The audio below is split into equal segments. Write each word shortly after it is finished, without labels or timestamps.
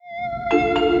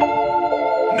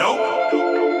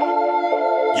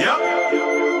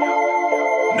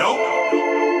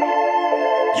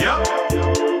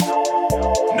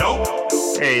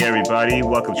Hey everybody,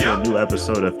 welcome to a new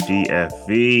episode of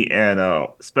GFV and a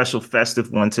special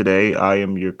festive one today. I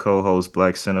am your co-host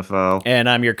Black Cinephile. And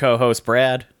I'm your co-host,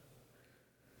 Brad.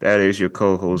 That is your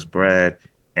co-host Brad.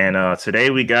 And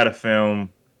today we got a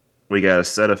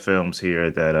set of films here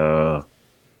that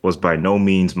was by no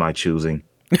means my choosing.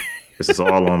 This is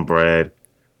all on Brad.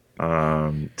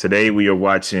 Today we are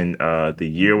watching The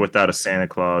Year Without a Santa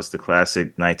Claus, the classic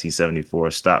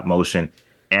 1974 stop motion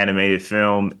animated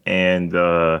film, and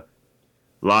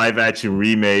live action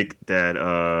remake that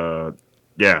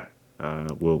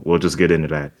we'll just get into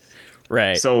that.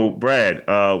 Right. So Brad,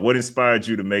 what inspired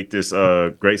you to make this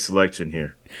great selection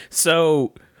here?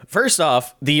 So, first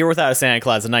off, The Year Without a Santa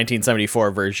Claus, the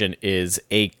 1974 version, is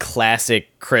a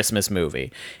classic Christmas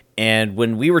movie. And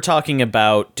when we were talking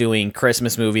about doing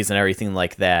Christmas movies and everything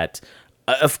like that,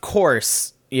 of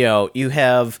course, you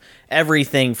have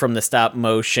everything from the stop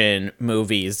motion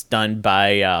movies done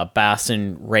by Bass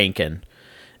and Rankin,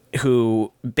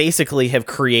 who basically have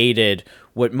created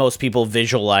what most people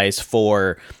visualize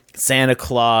for Santa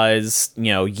Claus,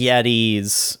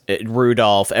 Yetis,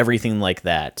 Rudolph, everything like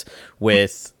that,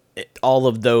 with all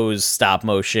of those stop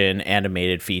motion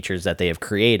animated features that they have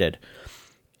created.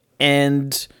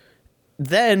 And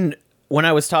then when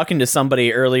I was talking to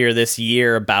somebody earlier this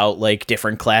year about like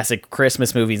different classic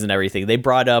Christmas movies and everything, they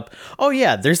brought up, oh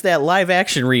yeah, there's that live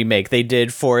action remake they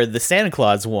did for the Santa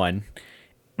Claus one.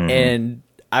 Mm-hmm. And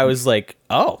I was like,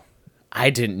 oh, I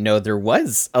didn't know there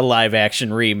was a live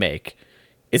action remake.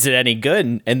 Is it any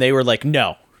good? And they were like,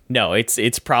 no,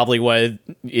 it's probably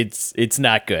it's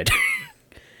not good.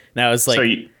 And I was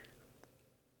like,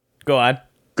 go on.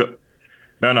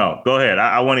 No, go ahead.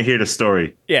 I want to hear the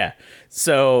story. Yeah.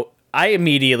 So I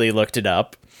immediately looked it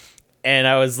up and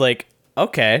I was like,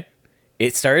 okay,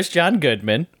 it stars John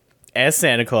Goodman as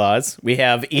Santa Claus. We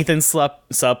have Ethan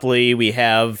Suplee. We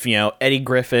have, Eddie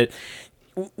Griffith.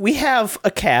 We have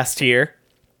a cast here.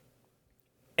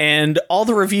 And all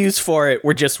the reviews for it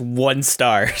were just 1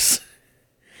 stars.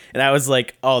 And I was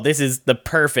like, oh, this is the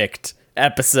perfect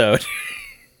episode.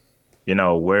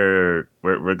 We're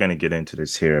going to get into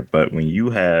this here, but when you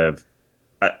have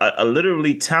a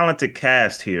literally talented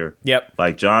cast here, yep,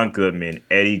 like John Goodman,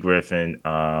 Eddie Griffin,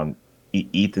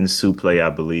 Ethan Suplee, I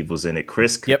believe, was in it,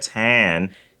 Chris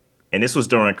Kattan, and this was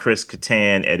during Chris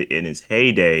Kattan in his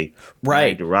heyday,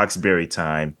 right, the Roxbury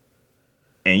time,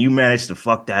 and you managed to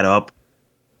fuck that up.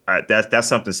 That's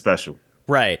something special.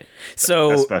 Right. So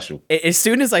that's special. As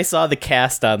soon as I saw the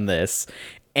cast on this,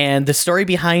 and the story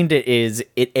behind it is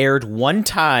it aired 1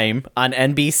 time on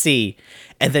NBC,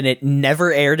 and then it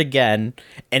never aired again,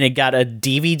 and it got a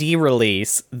DVD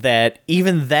release that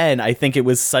even then, I think it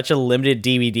was such a limited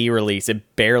DVD release,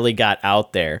 it barely got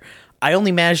out there. I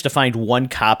only managed to find 1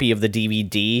 copy of the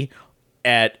DVD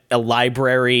at a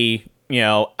library,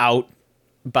 out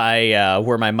by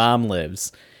where my mom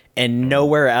lives. And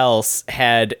nowhere else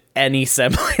had any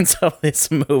semblance of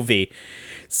this movie.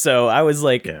 So I was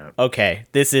like, okay,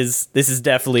 this is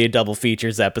definitely a double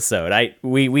features episode.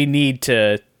 We need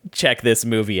to check this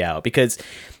movie out because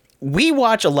we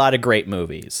watch a lot of great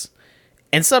movies.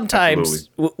 And sometimes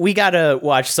we got to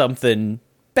watch something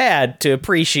bad to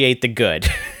appreciate the good.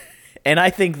 And I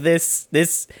think this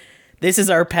is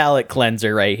our palate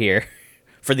cleanser right here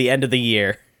for the end of the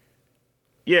year.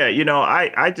 Yeah,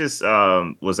 I just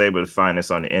was able to find this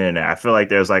on the internet. I feel like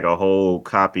there's like a whole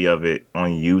copy of it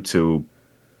on YouTube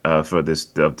for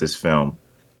this film.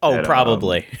 Oh,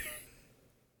 probably.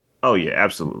 Oh yeah,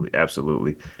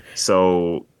 absolutely.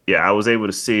 So yeah, I was able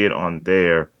to see it on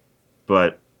there,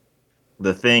 but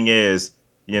the thing is,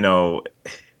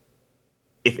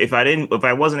 if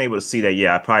I wasn't able to see that,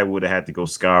 yeah, I probably would have had to go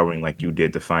scouring like you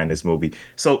did to find this movie.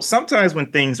 So sometimes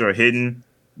when things are hidden,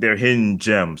 they're hidden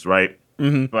gems, right?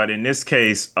 Mm-hmm. But in this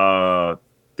case,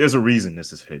 there's a reason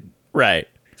this is hidden. Right.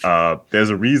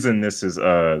 There's a reason this is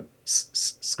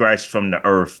scratched from the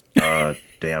earth,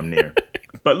 damn near.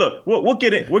 But look, we're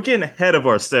getting ahead of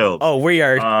ourselves. Oh, we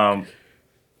are.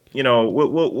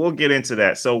 We'll get into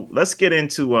that. So let's get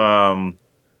into. I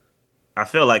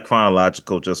feel like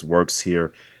chronological just works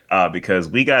here because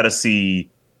we got to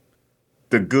see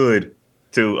the good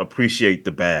to appreciate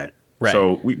the bad. Right.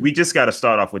 So we just got to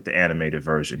start off with the animated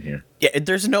version here. Yeah,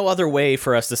 there's no other way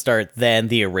for us to start than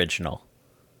the original.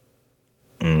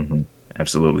 Mm-hmm.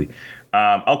 Absolutely.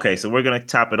 Okay, so we're going to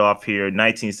top it off here.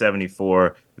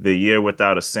 1974, The Year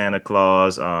Without a Santa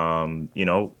Claus,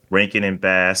 Rankin and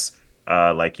Bass,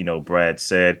 like, Brad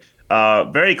said.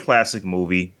 Very classic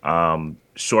movie.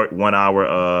 Short 1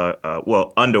 hour,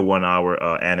 under 1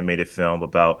 hour animated film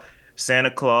about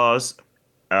Santa Claus,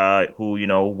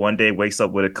 who, one day wakes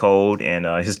up with a cold and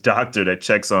his doctor that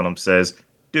checks on him says,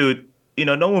 dude,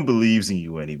 no one believes in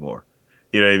you anymore.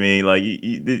 You know what I mean? Like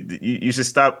you should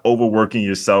stop overworking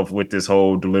yourself with this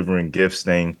whole delivering gifts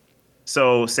thing.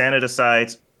 So Santa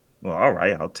decides, well, all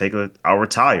right, I'll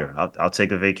retire. I'll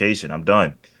take a vacation. I'm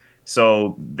done.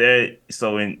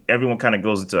 Everyone kind of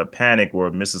goes into a panic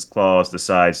where Mrs. Claus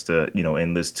decides to,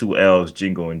 enlist two elves,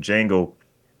 Jingle and Jangle,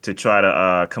 to try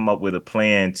to come up with a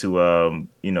plan to,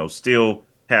 still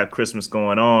have Christmas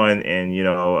going on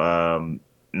and,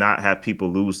 not have people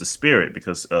lose the spirit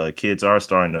because kids are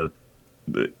starting to.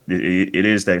 It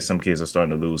is that some kids are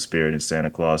starting to lose spirit in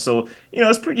Santa Claus. So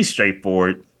it's pretty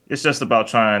straightforward. It's just about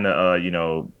trying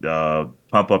to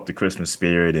pump up the Christmas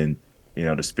spirit and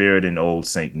the spirit in old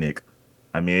Saint Nick.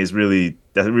 I mean,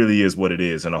 that really is what it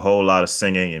is, and a whole lot of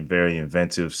singing and very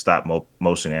inventive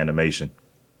motion animation.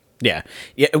 Yeah.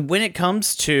 Yeah. When it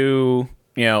comes to,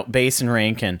 Bass and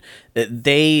Rankin,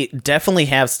 they definitely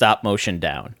have stop motion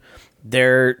down.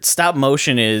 Their stop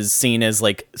motion is seen as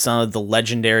like some of the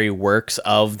legendary works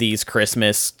of these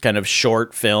Christmas kind of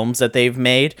short films that they've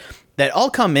made that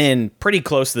all come in pretty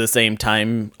close to the same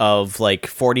time of like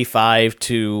 45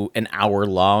 to an hour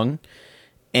long.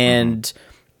 And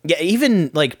yeah,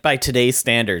 even like by today's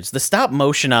standards, the stop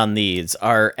motion on these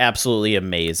are absolutely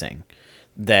amazing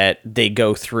that they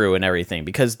go through and everything,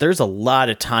 because there's a lot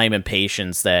of time and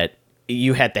patience that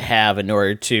you had to have in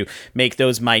order to make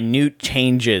those minute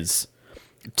changes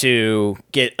to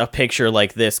get a picture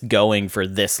like this going for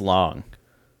this long.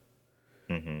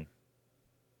 hmm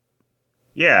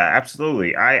Yeah,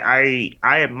 absolutely. I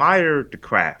admire the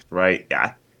craft, right?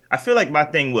 I feel like my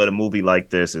thing with a movie like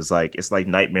this is like it's like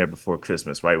Nightmare Before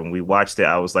Christmas, right? When we watched it,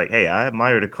 I was like, hey, I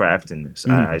admire the craft in this.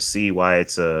 I see why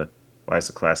it's a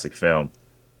classic film.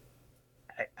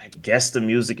 I guess the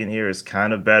music in here is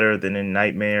kind of better than in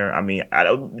Nightmare. I mean, I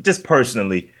don't just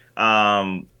personally.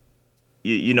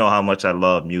 You know how much I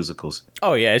love musicals.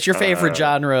 Oh yeah, it's your favorite Uh,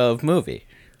 genre of movie.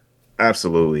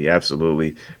 Absolutely,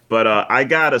 absolutely. But I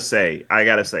gotta say,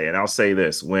 and I'll say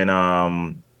this: when I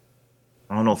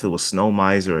don't know if it was Snow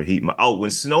Miser or Heat.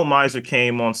 When Snow Miser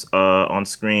came on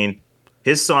screen,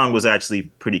 his song was actually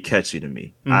pretty catchy to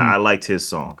me. I liked his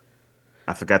song.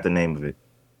 I forgot the name of it.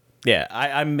 Yeah,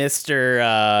 I'm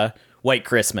Mr. White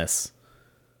Christmas.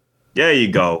 There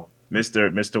you go,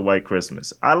 Mister White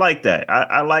Christmas. I like that.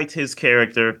 I liked his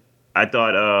character. I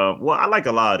thought, well, I like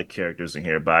a lot of the characters in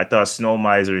here, but I thought Snow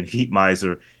Miser and Heat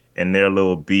Miser and their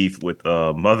little beef with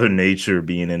Mother Nature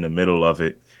being in the middle of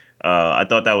it, I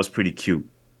thought that was pretty cute.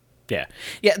 Yeah.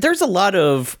 Yeah, there's a lot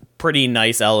of pretty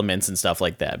nice elements and stuff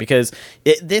like that because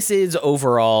this is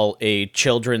overall a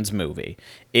children's movie.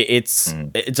 It's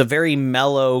a very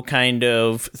mellow kind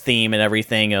of theme and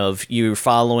everything of you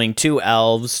following two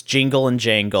elves, Jingle and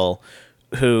Jangle,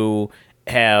 who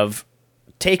have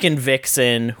taken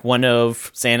Vixen, one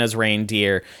of Santa's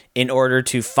reindeer, in order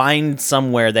to find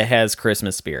somewhere that has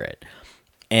Christmas spirit.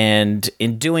 And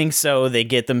in doing so, they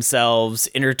get themselves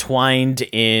intertwined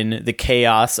in the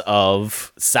chaos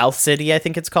of South City, I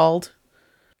think it's called.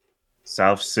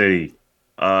 South City.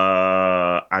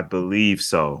 I believe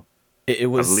so. It I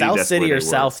was believe South that's where City they or were.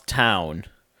 South Town.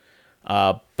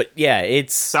 But yeah,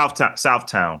 it's Southtown.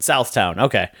 Southtown. South Town.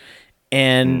 Okay. hmm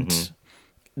And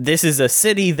this is a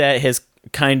city that has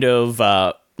kind of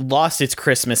lost its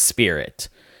Christmas spirit.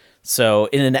 So,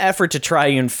 in an effort to try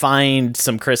and find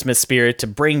some Christmas spirit to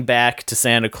bring back to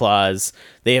Santa Claus,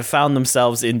 they have found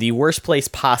themselves in the worst place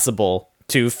possible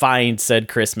to find said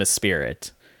Christmas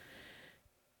spirit.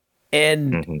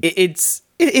 And hmm it's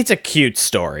a cute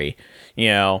story, you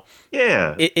know.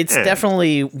 Yeah. It's Yeah.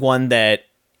 definitely one that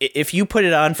if you put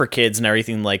it on for kids and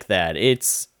everything like that,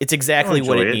 it's I'll exactly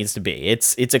what enjoy it it. needs to be.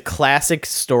 It's a classic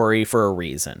story for a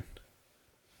reason.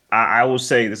 I will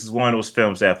say this is one of those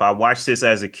films that if I watched this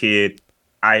as a kid,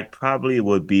 I probably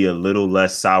would be a little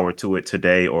less sour to it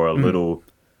today, or a little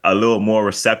more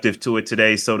receptive to it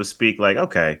today, so to speak. Like,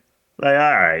 okay, like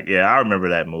all right, yeah, I remember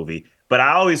that movie. But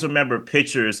I always remember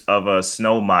pictures of a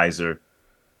snow miser,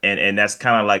 and that's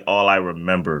kind of like all I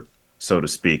remember, so to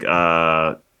speak.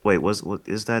 Wait, what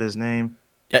is that his name?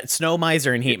 Yeah, Snow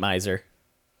Miser and Heat Miser.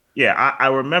 Yeah, I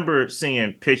remember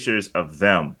seeing pictures of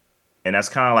them, and that's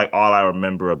kind of like all I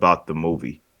remember about the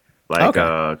movie. Like,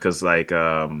 Okay. cause like,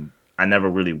 I never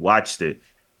really watched it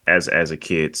as a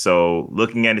kid. So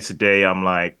looking at it today, I'm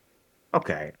like,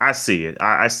 okay, I see it.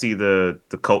 I see the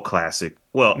cult classic.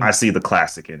 Well, I see the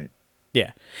classic in it.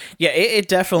 Yeah. Yeah, it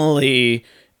definitely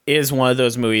is one of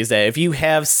those movies that if you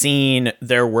have seen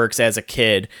their works as a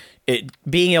kid,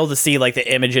 being able to see like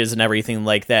the images and everything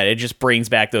like that, it just brings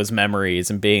back those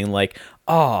memories and being like,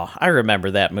 oh, I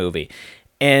remember that movie.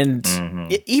 And hmm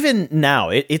even now,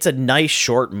 it's a nice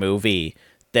short movie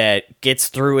that gets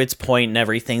through its point and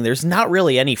everything. There's not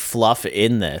really any fluff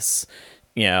in this.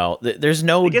 There's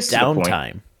no It gets to the point.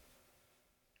 downtime.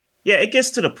 Yeah, it gets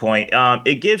to the point.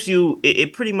 It gives you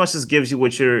it pretty much just gives you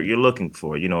what you're looking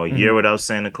for. You know, a Hmm. year without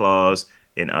Santa Claus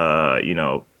and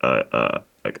a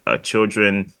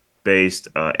children based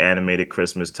animated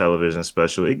Christmas television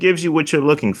special. It gives you what you're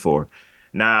looking for.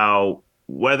 Now,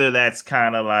 whether that's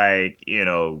kind of like,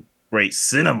 great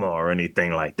cinema or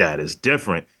anything like that is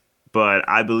different, but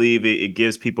I believe it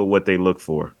gives people what they look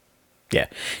for. Yeah.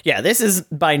 Yeah, this is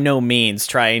by no means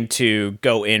trying to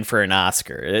go in for an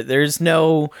Oscar. There's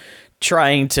no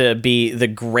trying to be the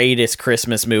greatest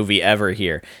Christmas movie ever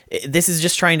here. This is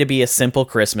just trying to be a simple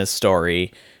Christmas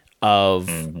story of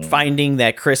Hmm. finding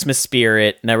that Christmas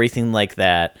spirit and everything like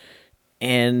that.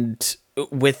 And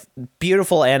with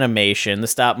beautiful animation, the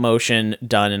stop motion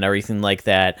done and everything like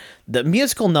that, the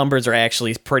musical numbers are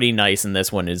actually pretty nice in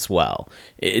this one as well.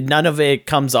 None of it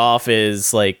comes off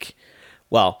as like,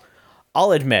 well,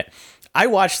 I'll admit, I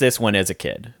watched this one as a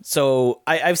kid, so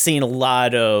I've seen a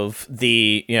lot of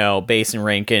the Bass and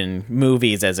Rankin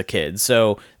movies as a kid.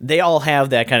 So they all have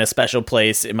that kind of special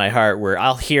place in my heart where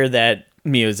I'll hear that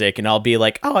music and I'll be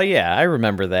like, oh yeah, I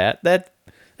remember that.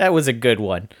 That was a good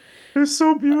one. It's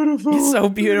so It's beautiful. so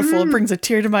beautiful. It brings a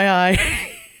tear to my eye.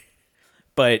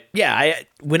 But yeah,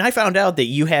 when I found out that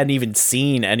you hadn't even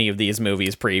seen any of these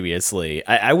movies previously,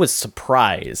 I was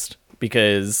surprised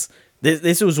because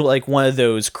this was like one of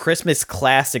those Christmas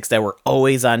classics that were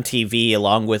always on TV,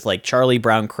 along with like Charlie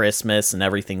Brown Christmas and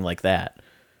everything like that.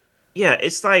 Yeah,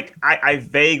 it's like I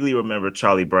vaguely remember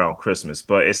Charlie Brown Christmas,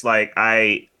 but it's like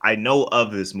I know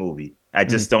of this movie.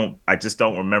 Mm, I just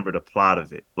don't remember the plot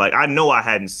of it. Like I know I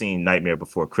hadn't seen Nightmare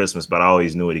Before Christmas, but I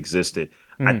always knew it existed.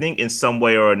 I mm. think in some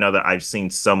way or another I've seen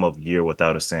some of Year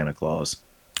Without a Santa Claus.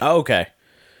 Oh, okay.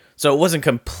 So it wasn't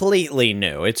completely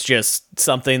new. It's just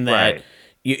something that Right.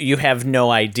 you have no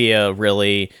idea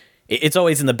really. It's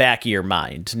always in the back of your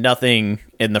mind, nothing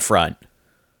in the front.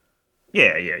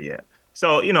 Yeah, yeah, yeah.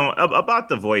 So, about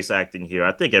the voice acting here,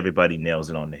 I think everybody nails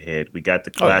it on the head. We got the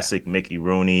Oh yeah. classic Mickey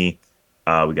Rooney.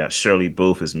 We got Shirley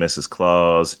Booth as Mrs.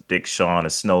 Claus, Dick Shawn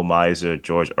as Snow Miser,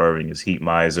 George Irving as Heat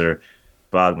Miser,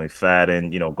 Bob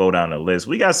McFadden, go down the list.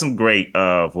 We got some great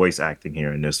voice acting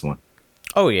here in this one.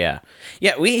 Oh yeah,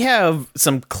 yeah. We have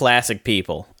some classic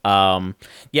people.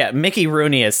 Yeah, Mickey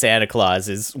Rooney as Santa Claus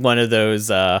is one of those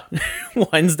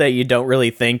ones that you don't really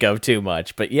think of too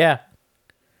much. But yeah,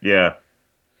 Yeah.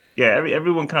 Yeah,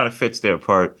 everyone kind of fits their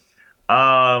part.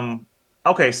 Um,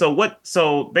 okay,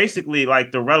 so basically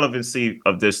like the relevancy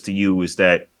of this to you is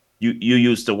that you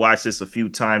used to watch this a few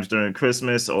times during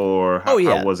Christmas, or oh how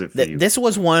yeah. was it for you? This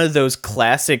was one of those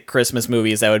classic Christmas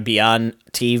movies that would be on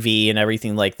TV and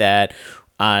everything like that,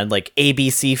 on like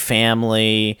ABC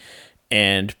Family,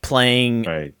 and playing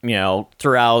Right.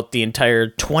 throughout the entire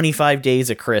 25 days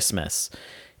of Christmas.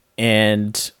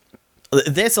 And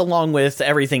this, along with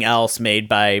everything else made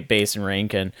by Bass and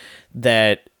Rankin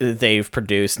that they've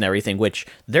produced and everything, which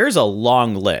there's a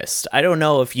long list. I don't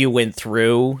know if you went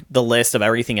through the list of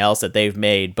everything else that they've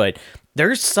made, but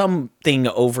there's something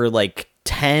over like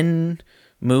 10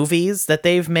 movies that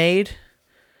they've made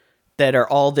that are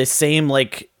all the same,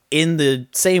 like in the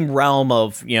same realm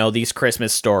of, these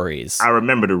Christmas stories. I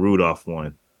remember the Rudolph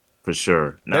one for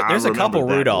sure. Now I There's a remember couple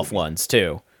that Rudolph movie. ones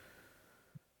too.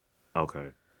 Okay.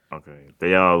 Okay.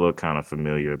 They all look kind of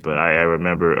familiar, but I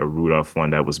remember a Rudolph one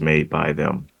that was made by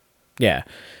them. Yeah,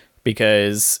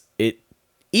 because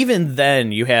even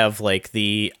then you have like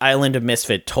the Island of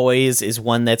Misfit Toys is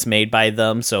one that's made by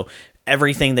them, so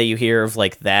everything that you hear of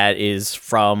like that is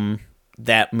from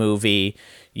that movie.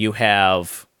 You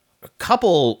have a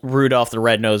couple Rudolph the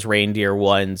Red-Nosed Reindeer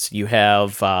ones. You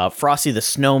have Frosty the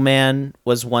Snowman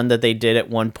was one that they did at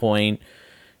one point.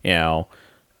 You know,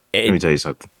 Let me it, tell you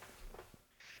something.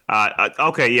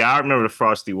 Okay, yeah, I remember the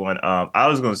Frosty one. I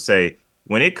was gonna say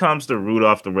when it comes to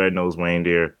Rudolph the Red-Nosed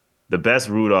Reindeer, the best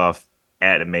Rudolph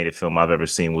animated film I've ever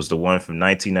seen was the one from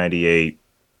 1998.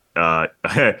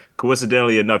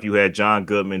 Coincidentally enough, you had John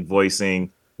Goodman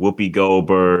voicing Whoopi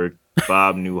Goldberg,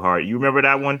 Bob Newhart. You remember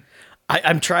that one?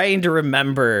 I'm trying to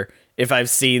remember if I've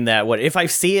seen that one. If I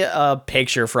see a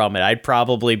picture from it, I'd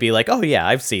probably be like, "Oh yeah,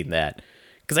 I've seen that,"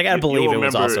 because I gotta You'll believe it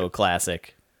was remember, also a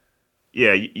classic.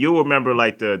 yeah, you'll remember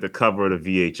like the cover of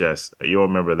the VHS. You'll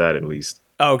remember that at least.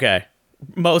 Okay,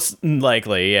 most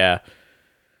likely, yeah.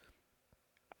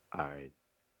 All right.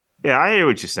 Yeah, I hear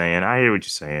what you're saying. I hear what you're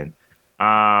saying.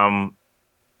 Um,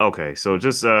 okay, so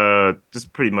just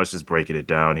pretty much just breaking it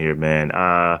down here, man.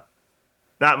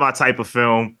 Not my type of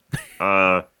film.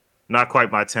 Uh, not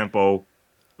quite my tempo,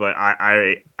 but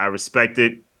I respect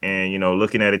it. And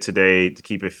looking at it today, to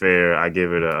keep it fair, I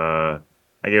give it a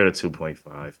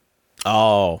 2.5.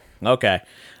 Oh, okay.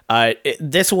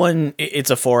 This one, it's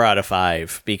a 4 out of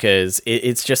 5 because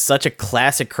it's just such a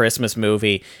classic Christmas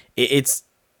movie. It's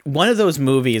one of those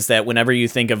movies that whenever you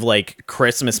think of like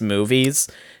Christmas movies,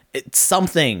 it's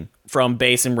something from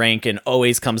Bass and Rankin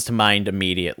always comes to mind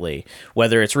immediately.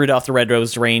 Whether it's Rudolph the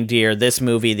Red-Nosed Reindeer, this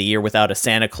movie, The Year Without a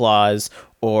Santa Claus,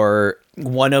 or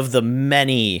one of the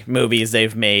many movies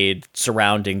they've made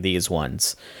surrounding these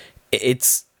ones.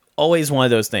 It's always one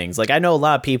of those things. Like, I know a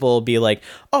lot of people will be like,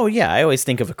 oh yeah, I always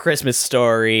think of A Christmas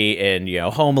Story and,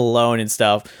 Home Alone and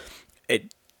stuff.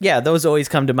 Yeah, those always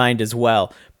come to mind as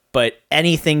well. But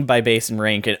anything by Bass and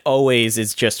Rankin always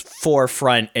is just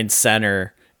forefront and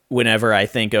center whenever I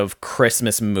think of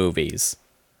Christmas movies.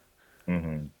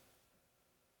 Mm-hmm.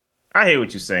 I hear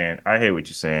what you're saying.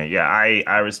 Yeah,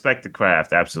 I respect the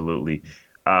craft, absolutely.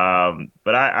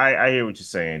 But I hear what you're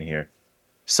saying here.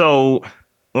 So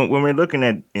when we're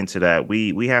looking into that,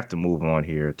 we have to move on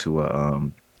here to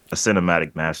a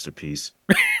cinematic masterpiece.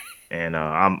 And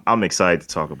I'm excited to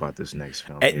talk about this next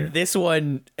film here.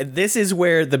 This is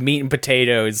where the meat and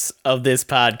potatoes of this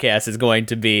podcast is going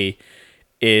to be,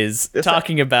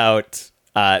 talking about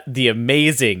the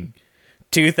amazing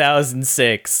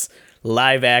 2006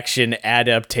 live action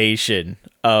adaptation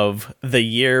of The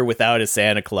Year Without a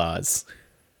Santa Claus.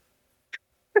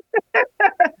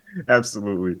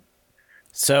 Absolutely.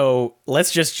 So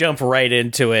let's just jump right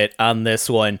into it on this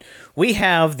one. We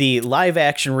have the live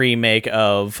action remake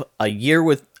of The Year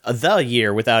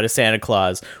Without a Santa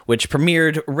Claus, which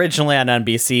premiered originally on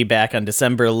NBC back on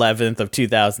December 11th of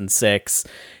 2006.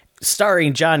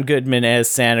 Starring John Goodman as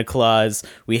Santa Claus,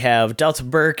 we have Delta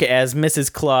Burke as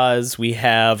Mrs. Claus, we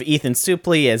have Ethan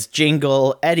Suplee as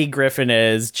Jingle, Eddie Griffin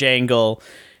as Jangle,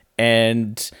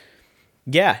 and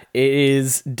yeah, it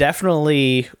is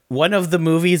definitely one of the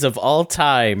movies of all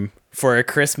time for a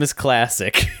Christmas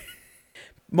classic.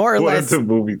 More or less.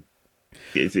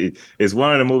 It's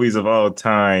one of the movies of all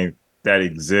time that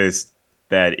exists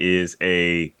that is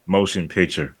a motion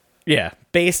picture. Yeah,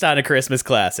 based on a Christmas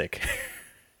classic.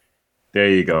 There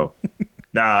you go.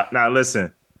 Now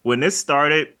listen, when this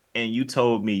started and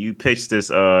you pitched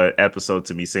this episode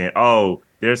to me saying, oh,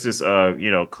 there's this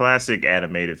classic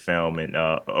animated film and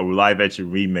a live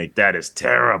action remake that is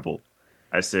terrible.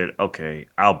 I said, okay,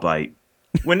 I'll bite.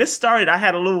 When this started, I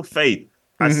had a little faith.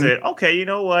 I said, okay, you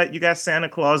know what? You got Santa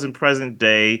Claus in present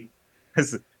day.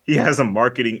 He has a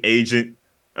marketing agent,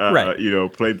 right.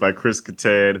 Played by Chris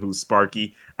Kattan, who's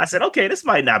Sparky. I said, okay, this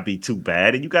might not be too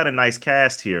bad. And you got a nice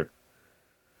cast here.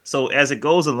 So as it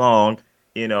goes along,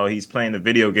 he's playing the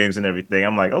video games and everything.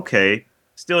 I'm like, okay,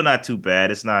 still not too bad.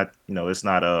 It's not, it's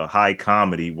not a high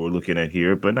comedy we're looking at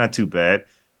here, but not too bad.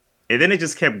 And then it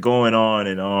just kept going on.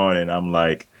 And I'm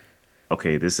like,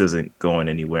 okay, this isn't going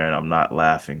anywhere and I'm not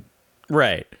laughing.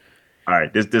 Right. All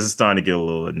right, this is starting to get a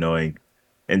little annoying.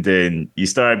 And then you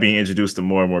start being introduced to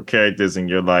more and more characters and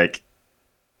you're like,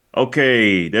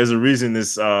 okay, there's a reason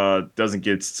this doesn't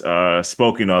get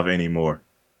spoken of anymore.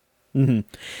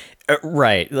 Mm-hmm.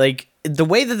 Right. Like, the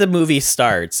way that the movie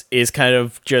starts is kind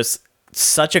of just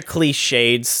such a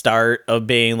cliched start of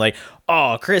being like,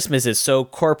 oh, Christmas is so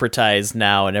corporatized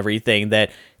now and everything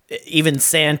that even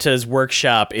Santa's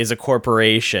workshop is a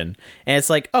corporation. And it's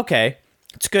like, okay,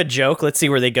 it's a good joke. Let's see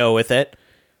where they go with it.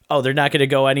 Oh, they're not going to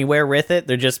go anywhere with it.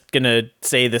 They're just going to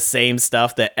say the same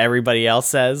stuff that everybody else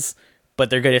says, but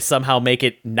they're going to somehow make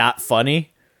it not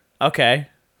funny. Okay.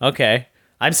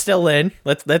 I'm still in.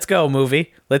 Let's go,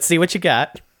 movie. Let's see what you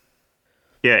got.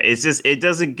 Yeah, it's just, it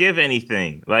doesn't give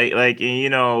anything.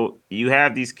 You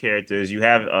have these characters. You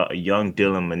have a young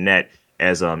Dylan Minnette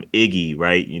as Iggy,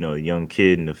 right? A young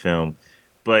kid in the film.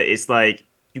 But it's like,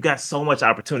 you got so much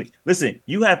opportunity. Listen,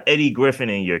 you have Eddie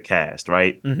Griffin in your cast,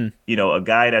 right? Mm-hmm. A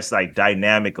guy that's like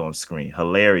dynamic on screen,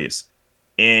 hilarious.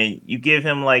 And you give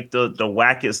him like the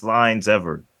wackest lines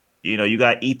ever. You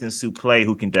got Ethan Suplee,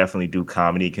 who can definitely do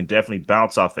comedy, can definitely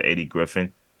bounce off of Eddie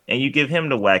Griffin, and you give him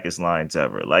the wackest lines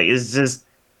ever. Like, it's just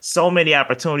so many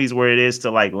opportunities where it is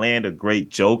to like land a great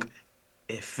joke.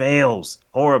 It fails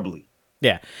horribly.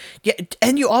 Yeah.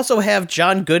 And you also have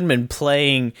John Goodman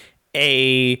playing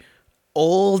a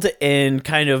old and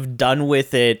kind of done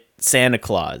with it Santa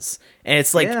Claus. And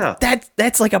it's like,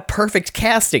 that's like a perfect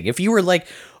casting. If you were like,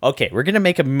 okay, we're going to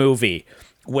make a movie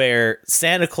where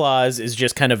Santa Claus is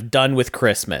just kind of done with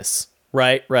Christmas,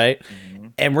 right? Mm-hmm.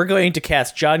 And we're going to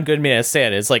cast John Goodman as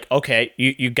Santa. It's like, okay,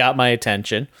 you got my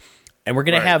attention. And we're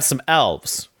going to have some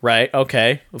elves, right?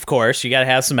 Okay, of course, you got to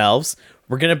have some elves.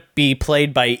 We're going to be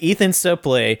played by Ethan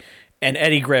Suplee and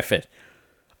Eddie Griffin.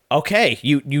 Okay,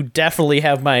 you definitely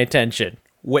have my attention.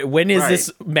 When is Right.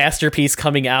 this masterpiece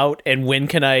coming out, and when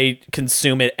can I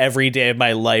consume it every day of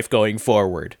my life going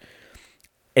forward?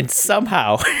 And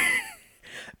somehow,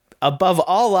 above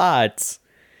all odds,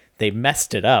 they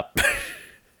messed it up.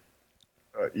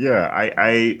 Yeah,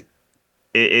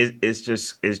 it's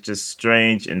just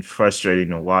strange and frustrating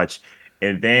to watch.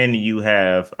 And then you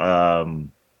have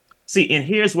see, and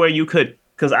here's where you could,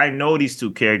 because I know these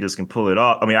two characters can pull it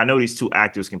off. I mean, I know these two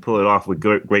actors can pull it off with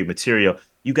great material.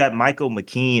 You got Michael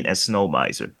McKean as Snow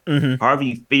Miser, Hmm.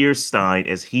 Harvey Fierstein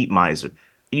as Heat Miser.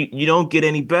 You don't get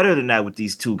any better than that with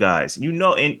these two guys. You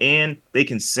know, and they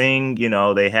can sing, you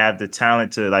know, they have the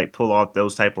talent to like pull off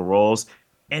those type of roles,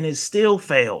 and it still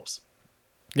fails.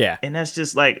 Yeah. And that's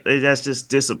just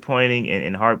disappointing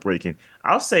and heartbreaking.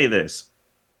 I'll say this.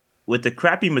 With the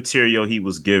crappy material he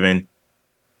was given,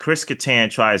 Chris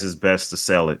Kattan tries his best to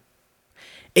sell it.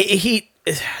 He,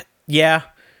 yeah,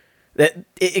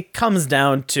 it comes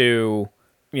down to,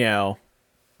 you know,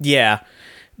 yeah,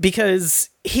 because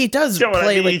he does You know what I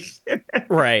play mean? like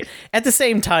right. At the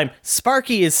same time,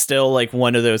 Sparky is still like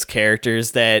one of those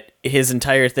characters that his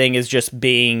entire thing is just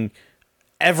being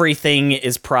everything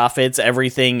is profits,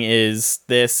 everything is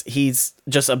this. He's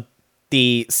just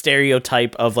the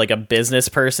stereotype of like a business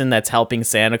person that's helping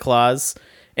Santa Claus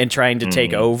and trying to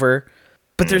take over.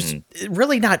 But there's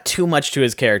really not too much to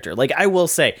his character. Like, I will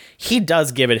say, he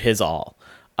does give it his all.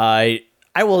 I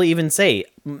will even say,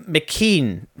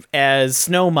 McKean as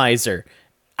Snow Miser,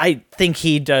 I think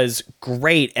he does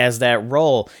great as that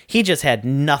role. He just had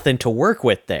nothing to work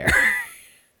with there.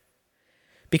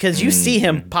 Because you see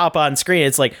him pop on screen,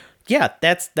 it's like, yeah,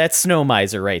 that's Snow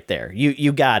Miser right there.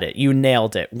 You got it. You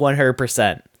nailed it,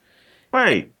 100%.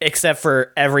 Right. Except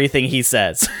for everything he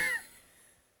says.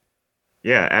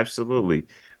 Yeah, absolutely.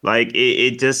 Like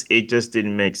it just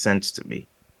didn't make sense to me.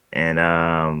 And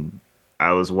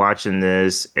I was watching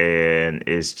this and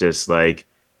it's just like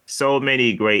so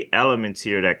many great elements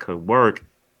here that could work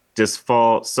just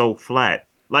fall so flat.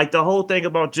 Like the whole thing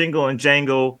about Jingle and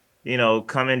Jangle, you know,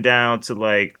 coming down to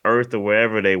like Earth or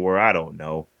wherever they were, I don't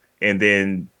know. And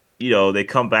then, you know, they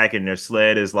come back and their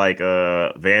sled is like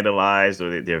vandalized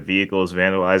or their vehicle is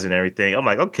vandalized and everything. I'm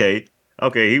like, okay,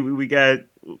 we got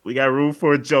room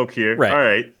for a joke here. Right. All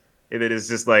right. And then it's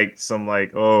just like some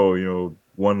like, oh, you know,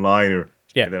 one liner.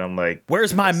 Yeah. And then I'm like,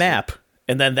 Where's my listen, map?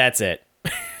 And then that's it.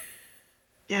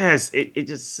 yes, it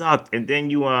just sucked. And then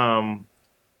you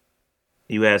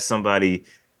had somebody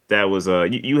that was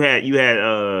you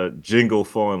had Jingle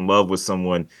fall in love with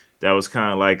someone that was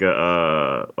kind of like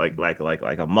a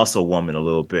like a muscle woman a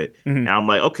little bit. Mhm. And I'm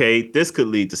like, okay, this could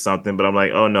lead to something, but I'm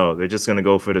like, oh no, they're just gonna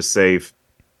go for the safe.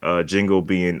 Jingle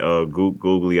being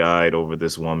googly eyed over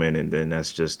this woman, and then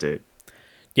that's just it.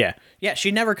 Yeah. Yeah,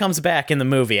 she never comes back in the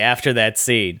movie after that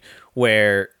scene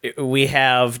where we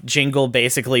have Jingle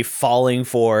basically falling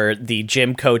for the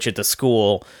gym coach at the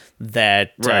school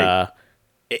that Right.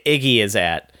 Iggy is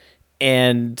at.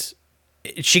 And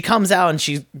she comes out and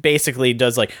she basically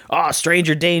does like, oh,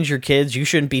 stranger danger, kids. You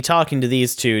shouldn't be talking to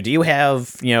these two. Do you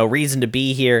have, you know, reason to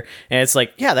be here? And it's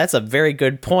like, yeah, that's a very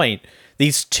good point.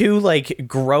 These two like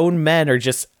grown men are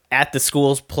just at the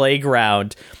school's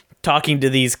playground talking to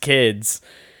these kids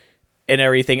and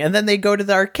everything. And then they go to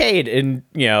the arcade and,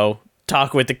 you know,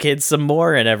 talk with the kids some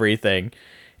more and everything.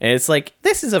 And it's like,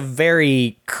 this is a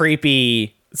very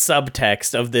creepy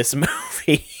subtext of this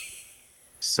movie.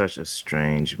 Such a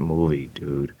strange movie,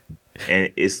 dude.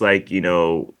 And it's like, you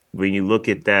know, when you look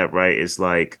at that, right, it's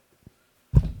like,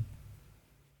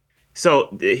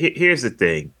 so here's the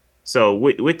thing. So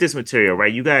with this material,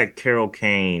 right, you got Carol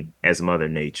Kane as Mother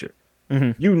Nature.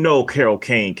 Hmm. You know Carol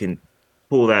Kane can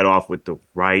pull that off with the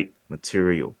right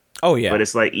material. Oh, yeah. But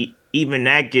it's like even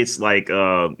that gets like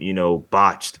you know,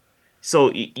 botched.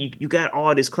 So you got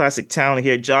all this classic talent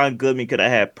here. John Goodman could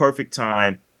have had perfect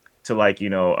time to like, you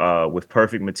know, with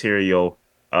perfect material,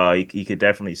 he could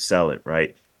definitely sell it,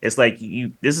 right? It's like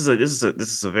you this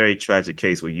is a very tragic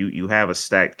case where you have a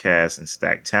stacked cast and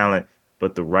stacked talent,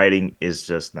 but the writing is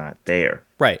just not there.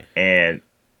 Right. And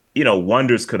you know,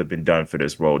 wonders could have been done for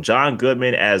this role. John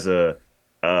Goodman as a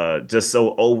just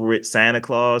so over it Santa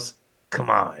Claus. Come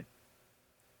on.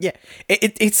 Yeah.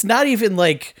 It's not even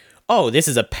like, oh, this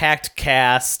is a packed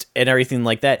cast and everything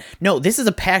like that. No, this is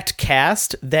a packed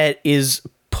cast that is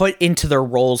put into their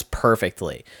roles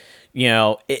perfectly. You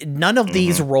know, none of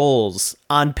these roles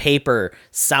on paper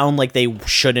sound like they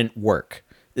shouldn't work.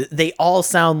 They all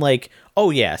sound like, oh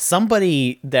yeah,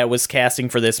 somebody that was casting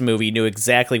for this movie knew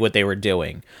exactly what they were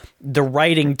doing. The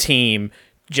writing team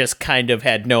just kind of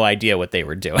had no idea what they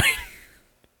were doing.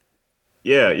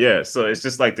 Yeah, yeah. So it's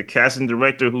just like the casting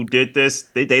director who did this,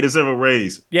 they deserve a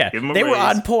raise. Yeah, Give them a they were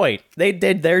on raise. point. They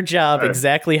did their job Right.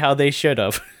 exactly how they should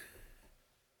have.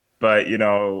 But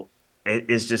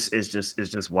it's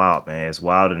just wild, man. It's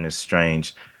wild and it's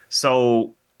strange.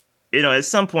 So, at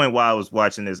some point while I was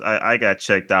watching this, I got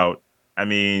checked out. I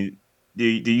mean, do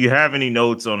you have any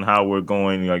notes on how we're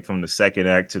going, like from the second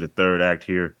act to the third act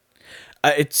here?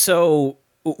 It's so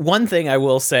one thing I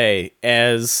will say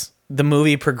as the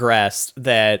movie progressed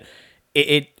that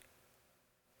it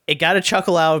it got a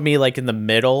chuckle out of me like in the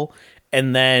middle,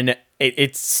 and then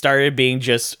it started being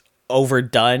just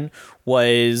overdone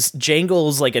was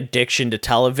Jangle's like addiction to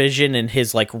television and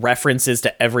his like references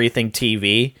to everything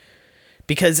TV.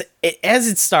 Because as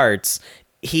it starts,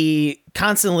 he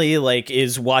constantly like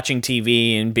is watching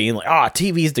TV and being like, "Oh,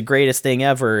 TV is the greatest thing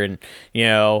ever," and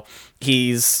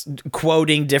he's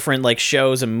quoting different like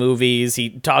shows and movies.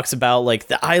 He talks about like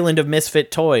the Island of Misfit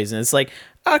Toys, and it's like,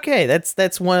 okay,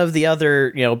 that's one of the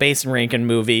other Basin Rankin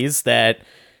movies that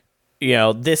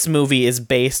this movie is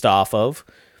based off of.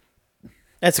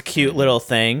 That's a cute little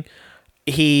thing.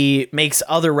 He makes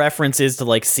other references to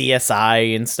like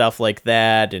CSI and stuff like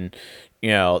that, and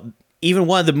even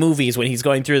one of the movies when he's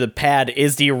going through the pad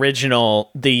is the original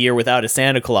The Year Without a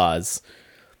Santa Claus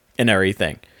and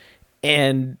everything.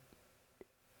 And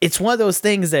it's one of those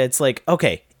things that it's like,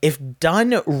 okay, if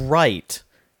done right,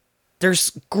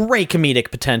 there's great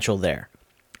comedic potential there.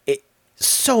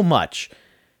 So much.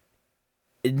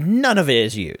 None of it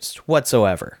is used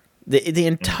whatsoever. The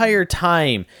entire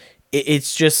time,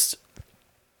 it's just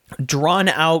drawn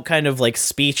out kind of like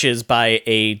speeches by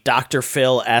a Dr.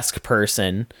 Phil-esque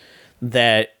person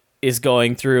that is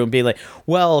going through and being like,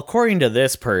 well, according to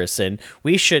this person,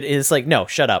 we should... It's like, no,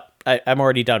 shut up. I'm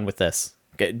already done with this.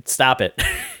 Stop it.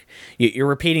 You're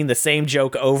repeating the same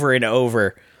joke over and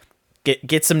over.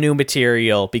 Get some new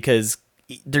material, because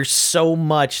there's so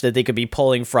much that they could be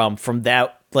pulling from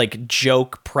that like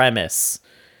joke premise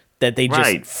that they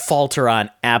just falter on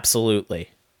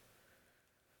absolutely.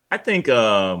 I think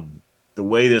the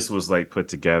way this was like put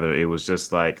together, it was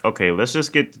just like, okay, let's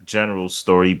just get the general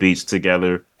story beats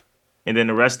together, and then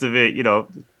the rest of it,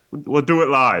 we'll do it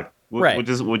live. We'll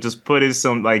just put in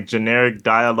some like generic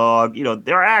dialogue.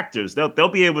 They're actors. They'll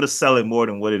be able to sell it more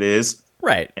than what it is.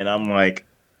 Right. And I'm like,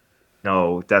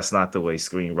 no, that's not the way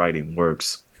screenwriting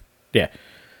works. Yeah.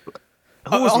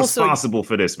 Who is responsible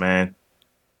for this, man?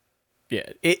 Yeah.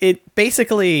 It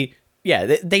basically...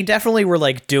 Yeah, they definitely were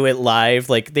like, do it live.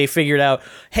 Like, they figured out,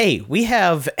 hey, we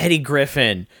have Eddie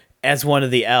Griffin as one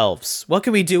of the elves. What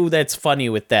can we do that's funny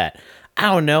with that?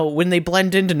 I don't know. When they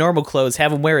blend into normal clothes,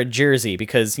 have him wear a jersey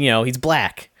because, he's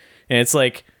black. And it's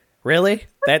like, really?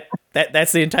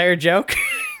 That's the entire joke?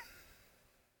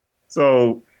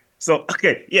 So,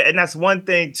 okay. Yeah, and that's one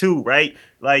thing, too, right?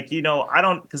 Like,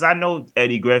 because I know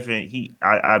Eddie Griffin,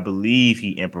 I believe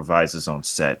he improvises on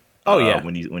set. Oh yeah,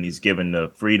 when he's given the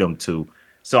freedom to.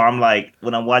 So I'm like,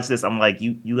 when I watch this, I'm like,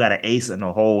 you got an ace in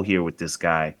the hole here with this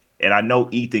guy, and I know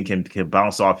Ethan can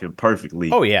bounce off him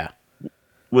perfectly. Oh yeah.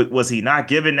 Was he not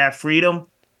given that freedom,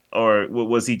 or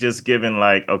was he just given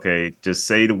like, okay, just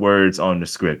say the words on the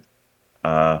script?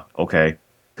 Okay,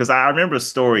 because I remember a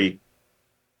story.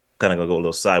 Kind of gonna go a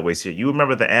little sideways here. You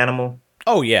remember The Animal?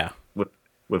 Oh yeah.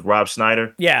 With Rob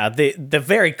Schneider? Yeah, the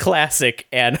very classic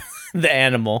and The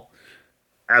Animal.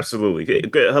 Absolutely.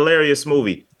 Good, hilarious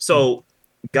movie. So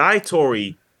Guy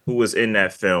Torry, who was in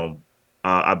that film,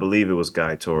 I believe it was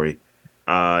Guy Torry.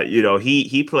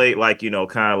 He played like,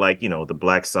 kind of like, the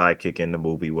black sidekick in the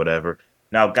movie, whatever.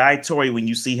 Now, Guy Torry, when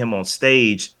you see him on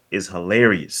stage, is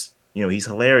hilarious. He's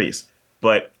hilarious.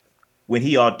 But when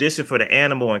he auditioned for The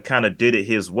Animal and kind of did it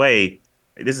his way,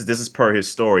 this is per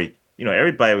his story.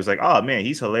 Everybody was like, oh man,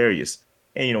 he's hilarious.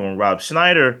 And when Rob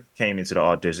Schneider came into the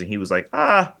audition, he was like,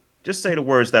 just say the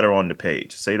words that are on the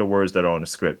page. Say the words that are on the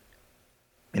script.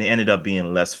 And it ended up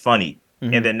being less funny.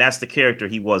 Mm-hmm. And then that's the character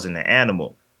he was in The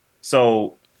Animal.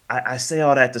 So I say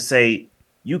all that to say,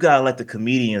 you got to let the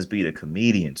comedians be the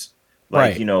comedians.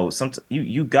 Like, right.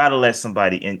 You got to let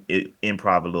somebody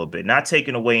improv a little bit. Not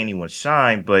taking away anyone's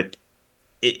shine, but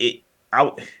it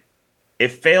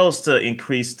fails to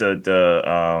increase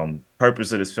the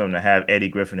purpose of this film to have Eddie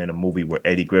Griffin in a movie where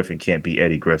Eddie Griffin can't be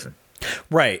Eddie Griffin.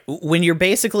 Right. When you're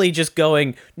basically just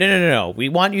going, no. We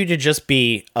want you to just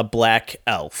be a black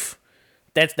elf.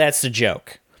 That's the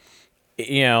joke.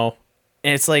 And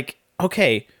it's like,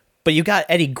 okay, but you got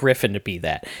Eddie Griffin to be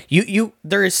that.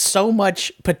 There is so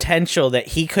much potential that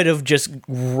he could have just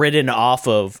ridden off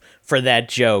of for that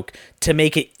joke to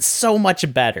make it so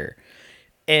much better.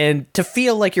 And to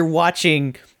feel like you're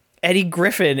watching Eddie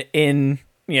Griffin in,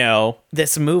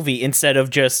 this movie instead of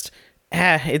just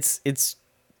it's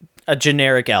a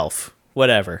generic elf.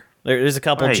 Whatever. There's a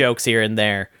couple Right, jokes here and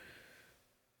there.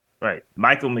 right.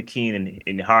 Michael McKean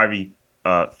and Harvey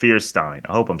Fierstein.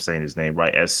 I hope I'm saying his name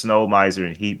right. As Snow Miser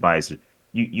and Heat Miser.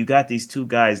 You got these two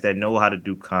guys that know how to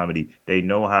do comedy. They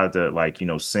know how to like,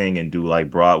 sing and do like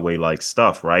Broadway like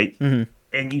stuff, right? Hmm.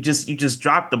 And you just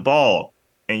drop the ball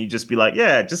and you just be like,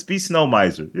 yeah, just be Snow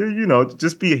Miser.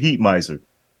 Just be a Heat Miser.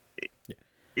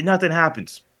 Nothing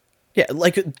happens. Yeah,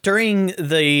 like during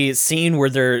the scene where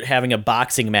they're having a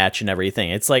boxing match and everything,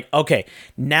 it's like, okay,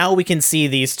 now we can see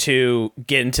these two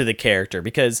get into the character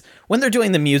because when they're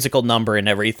doing the musical number and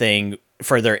everything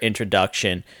for their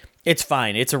introduction, it's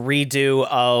fine. It's a redo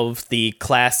of the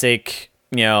classic,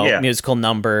 Yeah, musical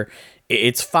number.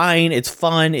 It's fine, it's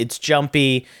fun, it's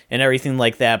jumpy and everything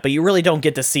like that, but you really don't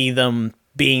get to see them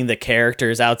being the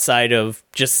characters outside of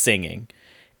just singing.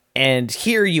 And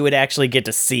here you would actually get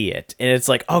to see it. And it's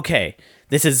like, okay,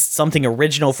 this is something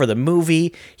original for the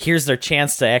movie. Here's their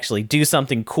chance to actually do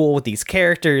something cool with these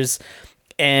characters.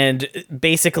 And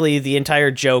basically, the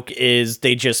entire joke is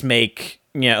they just make,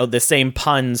 the same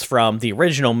puns from the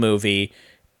original movie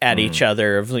at each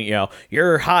other of,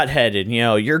 you're hot headed,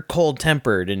 you're cold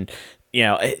tempered. And,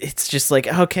 it's just like,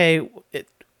 okay,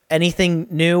 anything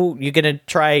new? You going to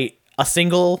try a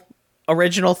single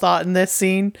original thought in this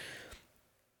scene?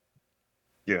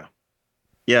 yeah,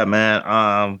 yeah,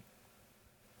 man.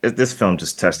 This film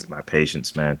just tested my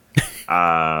patience, man.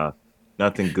 Uh,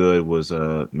 Nothing good was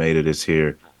made of this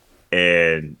here.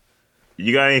 And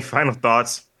you got any final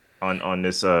thoughts on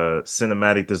this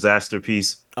cinematic disaster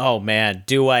piece? Oh man,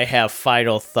 do I have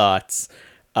final thoughts?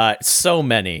 So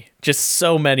many. Just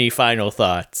so many final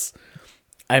thoughts.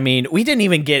 I mean, we didn't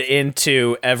even get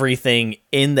into everything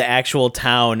in the actual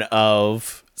town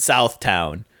of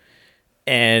Southtown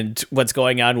and what's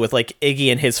going on with like Iggy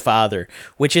and his father,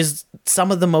 which is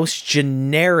some of the most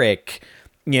generic,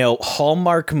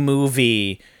 Hallmark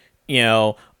movie,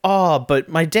 oh, but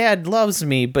my dad loves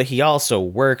me, but he also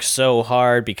works so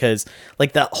hard because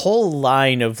like that whole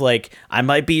line of like, I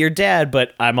might be your dad,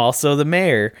 but I'm also the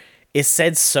mayor is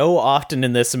said so often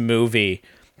in this movie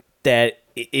that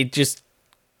it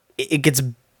gets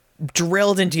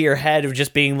drilled into your head of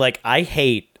just being like, I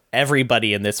hate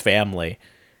everybody in this family.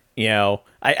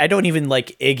 I don't even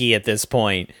like Iggy at this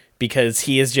point because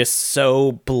he is just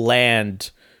so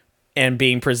bland and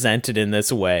being presented in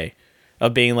this way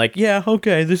of being like, yeah,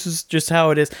 okay, this is just how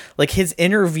it is. Like his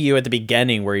interview at the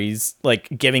beginning where he's like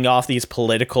giving off these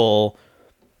political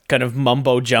kind of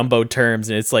mumbo jumbo terms.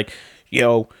 And it's like,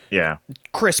 Yeah,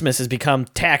 Christmas has become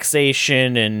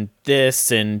taxation and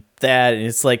this and that. And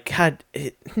it's like, God,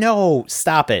 no,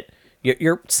 stop it.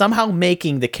 You're somehow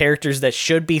making the characters that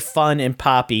should be fun and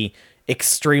poppy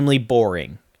extremely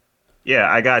boring. yeah,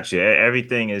 I got you.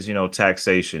 Everything is,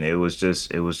 taxation. It was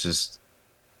just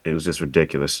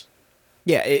ridiculous.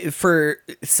 Yeah, for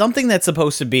something that's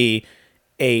supposed to be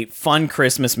a fun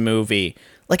Christmas movie,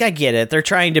 like I get it. They're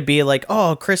trying to be like,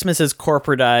 oh, Christmas is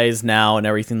corporatized now and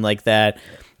everything like that.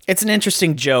 It's an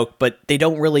interesting joke, but they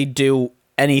don't really do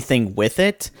anything with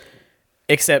it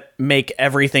except make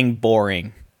everything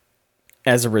boring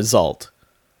as a result.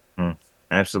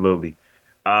 Absolutely.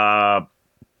 Uh,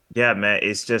 yeah, man,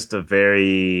 it's just a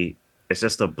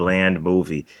bland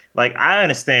movie. Like I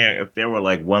understand if there were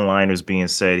like one-liners being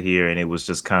said here and it was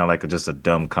just kind of like just a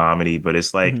dumb comedy, but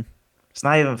it's like Mhm. it's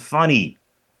not even funny.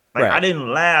 Like I Right.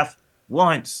 didn't laugh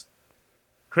once.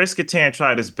 Chris Kattan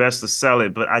tried his best to sell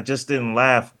it, but I just didn't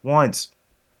laugh once,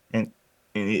 and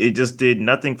it just did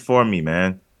nothing for me,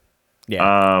 man. Yeah.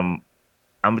 Um,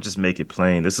 I'm gonna just make it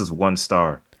plain. This is 1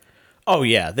 star. Oh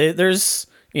yeah. There's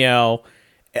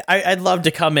I'd love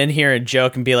to come in here and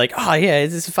joke and be like, oh yeah,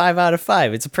 this is 5 out of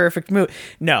 5. It's a perfect movie.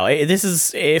 No, this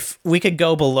is if we could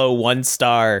go below 1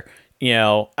 star.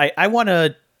 I want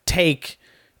to take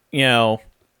you know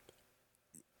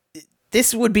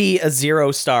this would be a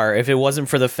 0 star if it wasn't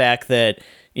for the fact that,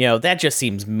 that just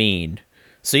seems mean.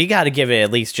 So you got to give it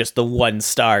at least just the 1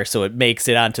 star so it makes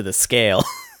it onto the scale.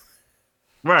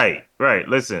 Right, right.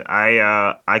 Listen,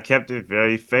 I kept it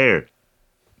very fair.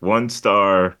 1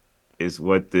 star is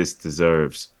what this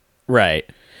deserves. Right.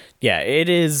 Yeah, it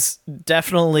is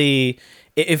definitely.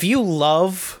 If you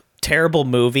love terrible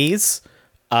movies,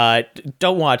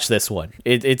 don't watch this one.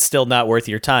 It's still not worth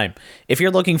your time. If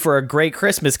you're looking for a great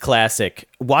Christmas classic,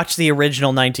 watch the original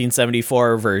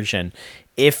 1974 version.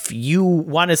 If you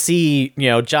want to see,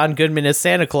 John Goodman as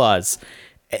Santa Claus,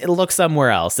 look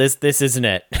somewhere else. This isn't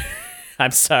it.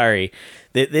 I'm sorry.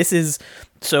 This is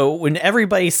so when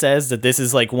everybody says that this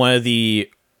is like one of the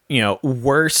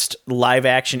worst live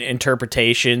action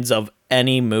interpretations of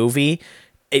any movie.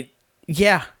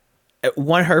 Yeah,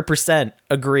 100%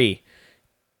 agree.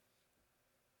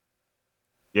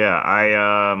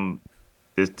 Yeah,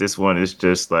 this one is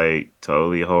just like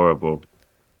totally horrible.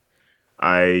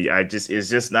 I just it's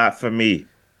just not for me.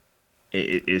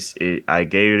 I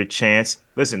gave it a chance.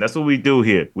 Listen, that's what we do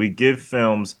here. We give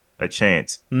films a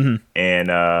chance. And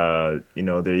they're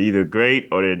either great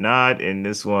or they're not, and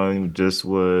this one just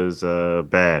was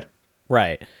bad.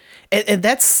 Right. And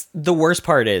that's the worst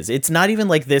part is it's not even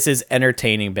like this is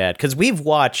entertaining bad, because we've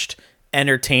watched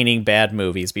entertaining bad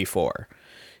movies before.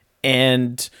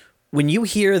 And when you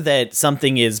hear that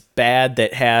something is bad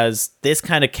that has this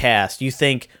kind of cast, you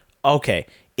think, okay,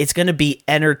 it's going to be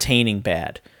entertaining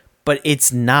bad. But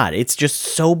it's not. It's just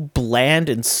so bland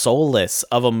and soulless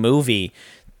of a movie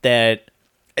that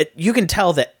you can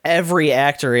tell that every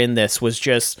actor in this was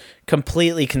just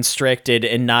completely constricted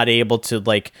and not able to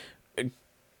like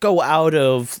go out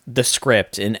of the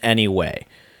script in any way.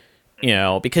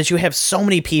 Because you have so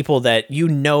many people that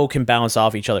can bounce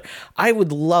off each other. I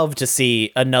would love to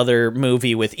see another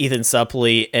movie with Ethan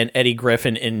Suplee and Eddie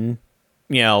Griffin in,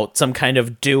 some kind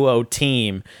of duo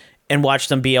team, and watch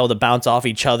them be able to bounce off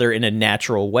each other in a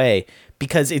natural way,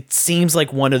 because it seems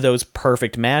like one of those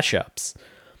perfect mashups.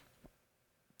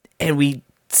 And we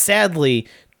sadly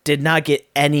did not get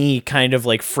any kind of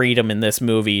like freedom in this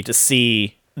movie to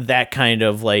see that kind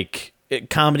of like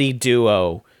comedy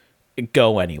duo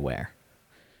go anywhere.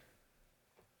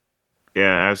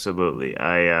 Yeah, absolutely.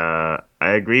 I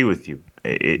agree with you.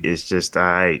 It's just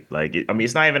I like it. I mean,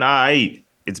 it's not even I.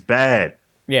 It's bad.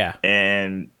 Yeah.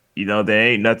 And there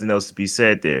ain't nothing else to be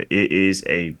said there. It is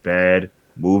a bad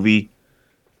movie,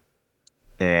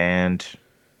 and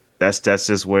that's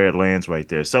just where it lands right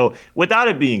there. So, without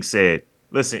it being said,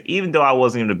 listen, even though I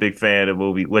wasn't even a big fan of the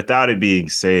movie, without it being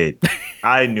said,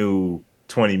 I knew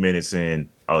 20 minutes in,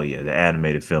 oh yeah, the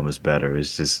animated film is better.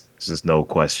 It's just no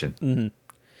question. Mm-hmm.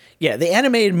 Yeah, the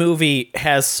animated movie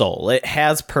has soul. It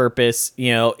has purpose.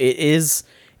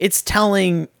 It's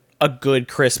telling a good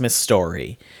Christmas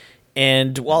story.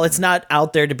 And while it's not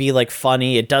out there to be like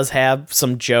funny, it does have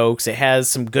some jokes. It has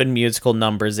some good musical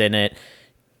numbers in it.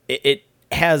 It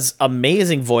has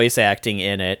amazing voice acting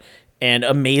in it and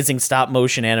amazing stop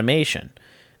motion animation.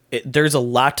 There's a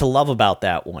lot to love about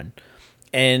that one.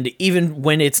 And even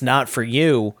when it's not for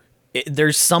you,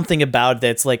 there's something about it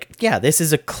that's like, yeah, this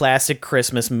is a classic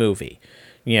Christmas movie.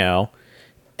 The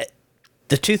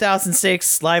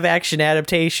 2006 live action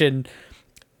adaptation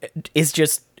is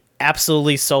just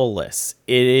absolutely soulless.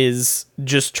 It is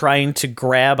just trying to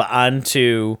grab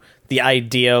onto the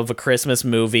idea of a Christmas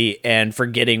movie and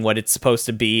forgetting what it's supposed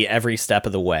to be every step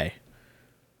of the way.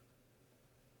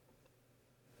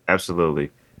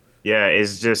 Absolutely. Yeah,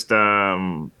 it's just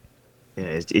yeah,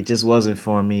 it just wasn't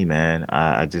for me, man.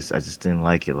 I just didn't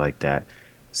like it like that.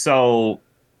 So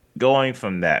going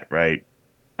from that, right?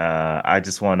 I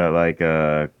just want to like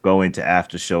go into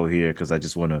after show here because I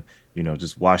just want to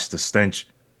just wash the stench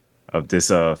of this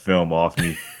film off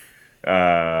me.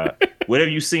 What have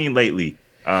you seen lately?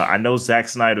 I know Zack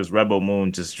Snyder's Rebel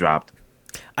Moon just dropped.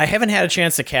 I haven't had a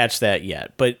chance to catch that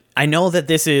yet, but I know that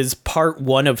this is part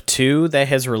 1 of 2 that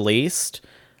has released.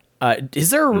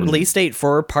 Is there a release date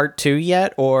for part 2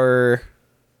 yet, or?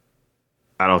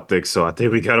 I don't think so. I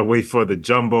think we gotta wait for the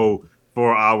jumbo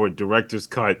 4-hour director's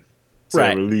cut to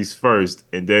release first,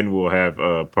 and then we'll have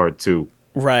part 2.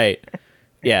 Right.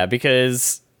 Yeah,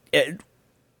 because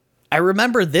I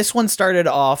remember this one started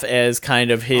off as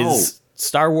kind of his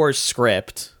Star Wars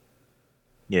script.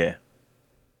 Yeah.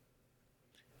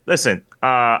 Listen,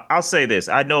 I'll say this.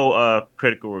 I know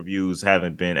critical reviews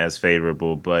haven't been as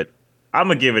favorable, but I'm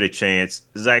gonna give it a chance.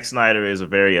 Zack Snyder is a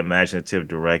very imaginative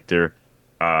director.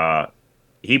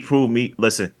 He proved me.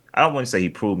 Listen, I don't want to say he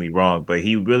proved me wrong, but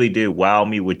he really did wow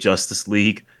me with Justice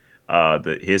League,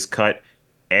 his cut,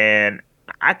 and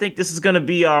I think this is gonna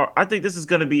be I think this is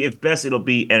gonna be, if best, it'll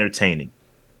be entertaining.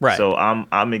 Right. So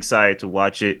I'm excited to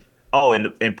watch it. Oh,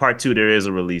 and in part 2 there is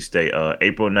a release date,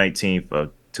 April 19th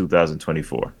of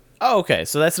 2024. Oh, okay,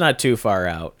 so that's not too far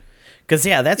out. Because,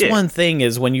 yeah, that's one thing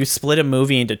is when you split a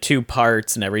movie into 2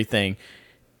 parts and everything,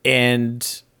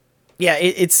 and, yeah,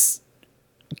 it's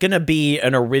going to be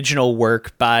an original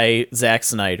work by Zack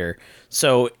Snyder.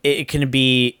 So it can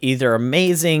be either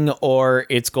amazing or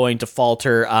it's going to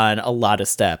falter on a lot of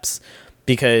steps.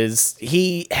 Because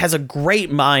he has a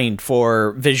great mind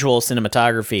for visual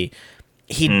cinematography.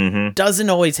 He doesn't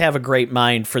always have a great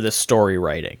mind for the story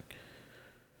writing.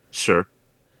 Sure.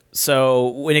 So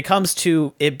when it comes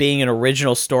to it being an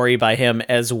original story by him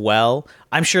as well,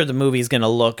 I'm sure the movie's going to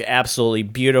look absolutely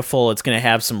beautiful. It's going to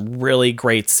have some really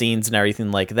great scenes and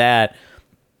everything like that.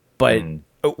 But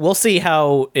we'll see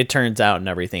how it turns out and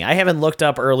everything. I haven't looked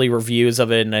up early reviews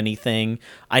of it and anything.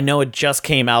 I know it just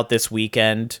came out this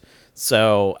weekend,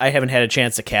 so I haven't had a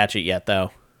chance to catch it yet,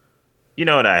 though. You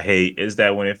know what I hate is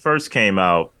that when it first came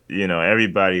out,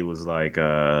 everybody was like,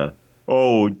 oh,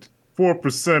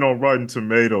 4% on Rotten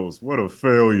Tomatoes. What a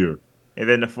failure. And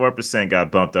then the 4%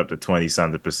 got bumped up to 20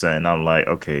 something percent. And I'm like,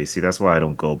 okay, see, that's why I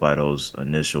don't go by those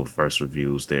initial first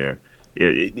reviews there.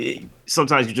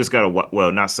 Sometimes you just gotta,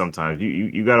 well, not sometimes.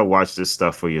 You gotta watch this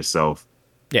stuff for yourself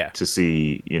Yeah. to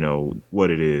see,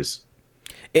 what it is.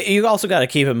 You also got to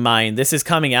keep in mind, this is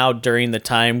coming out during the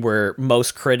time where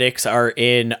most critics are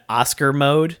in Oscar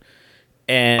mode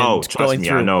Oh, and trust going me,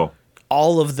 I through know.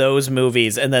 all of those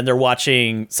movies, and then they're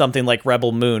watching something like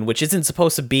Rebel Moon, which isn't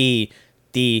supposed to be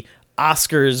the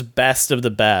Oscars best of the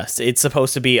best. It's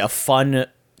supposed to be a fun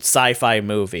sci-fi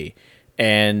movie.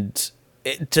 And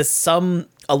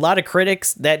a lot of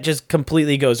critics, that just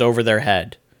completely goes over their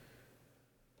head.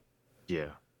 Yeah.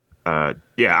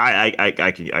 Yeah,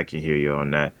 I can hear you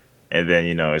on that. And then,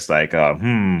 it's like,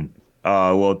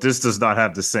 well, this does not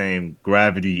have the same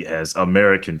gravity as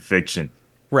American fiction.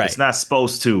 It's Right. not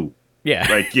supposed to. Yeah.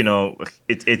 Like,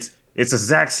 it's a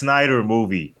Zack Snyder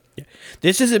movie.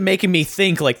 This isn't making me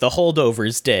think like the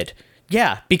holdovers did.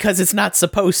 Yeah, because it's not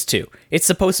supposed to. It's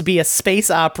supposed to be a space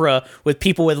opera with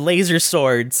people with laser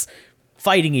swords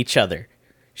fighting each other.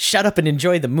 Shut up and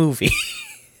enjoy the movie.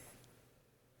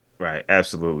 Right,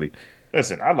 absolutely.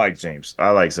 Listen, I like James. I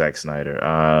like Zack Snyder.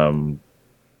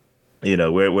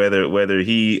 Whether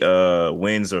he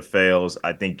wins or fails,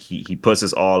 I think he puts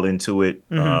us all into it.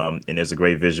 And there's a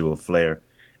great visual flair.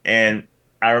 And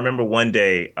I remember one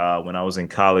day when I was in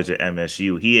college at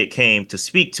MSU, he had came to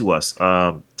speak to us,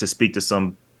 to speak to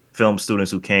some film students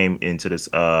who came into this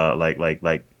kind of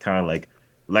like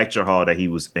lecture hall that he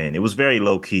was in. It was very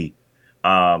low key.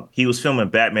 He was filming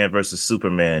Batman versus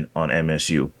Superman on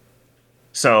MSU.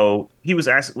 So he was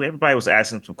asking, everybody was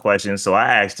asking some questions. So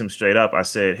I asked him straight up. I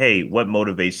said, "Hey, what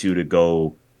motivates you to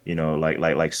go,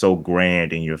 like so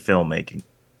grand in your filmmaking?"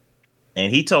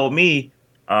 And he told me,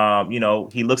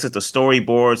 he looks at the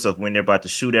storyboards of when they're about to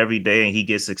shoot every day, and he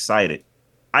gets excited.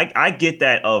 I get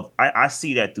that I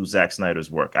see that through Zack Snyder's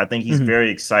work. I think he's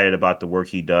very excited about the work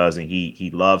he does, and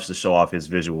he loves to show off his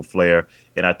visual flair.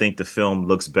 And I think the film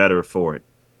looks better for it.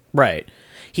 Right.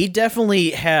 He definitely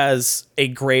has a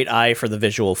great eye for the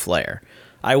visual flair.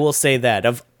 I will say that.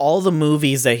 Of all the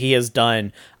movies that he has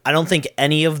done, I don't think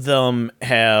any of them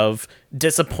have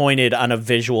disappointed on a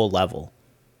visual level.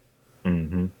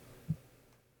 Mm-hmm.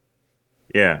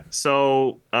 Yeah.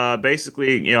 So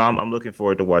basically, I'm looking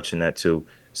forward to watching that too.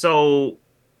 So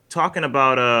talking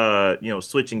about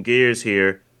switching gears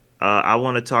here, I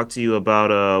want to talk to you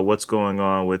about what's going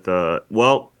on with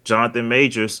Jonathan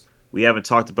Majors. We haven't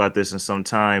talked about this in some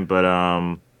time, but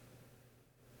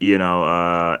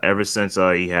ever since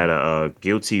he had a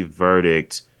guilty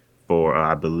verdict for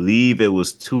I believe it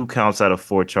was 2 counts out of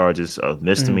 4 charges of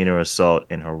misdemeanor assault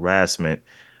and harassment,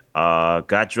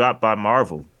 got dropped by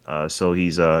Marvel. So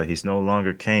he's no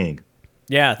longer king.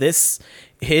 Yeah,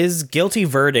 his guilty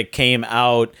verdict came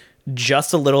out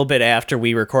just a little bit after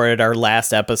we recorded our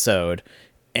last episode.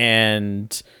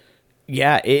 And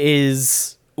yeah, it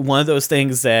is one of those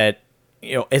things that,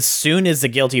 as soon as the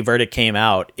guilty verdict came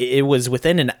out, it was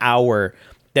within an hour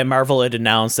that Marvel had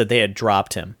announced that they had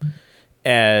dropped him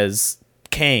as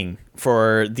king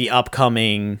for the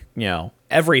upcoming,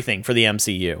 everything for the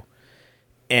MCU.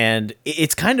 And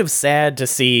it's kind of sad to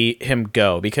see him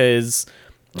go because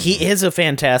he is a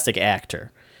fantastic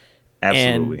actor.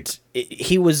 Absolutely. And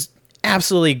he was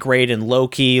absolutely great in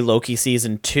Loki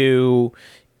season 2.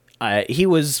 He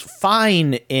was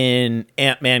fine in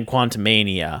Ant-Man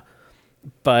Quantumania,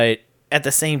 but at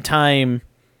the same time,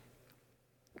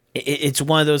 it's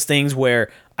one of those things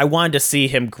where I wanted to see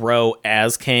him grow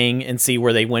as Kang and see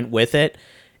where they went with it.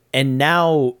 And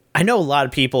now I know a lot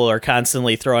of people are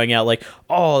constantly throwing out like,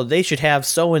 oh, they should have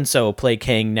so-and-so play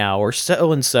Kang now or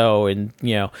so-and-so. And,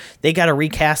 they got to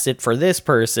recast it for this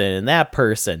person and that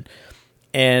person.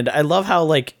 And I love how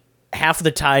like half of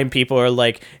the time people are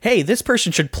like, hey, this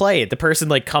person should play it. The person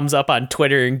like comes up on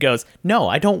Twitter and goes, no,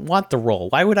 I don't want the role.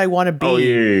 Why would I want to be? Oh,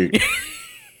 yeah.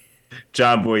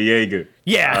 John Boyega.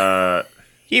 Yeah.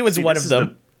 He was one of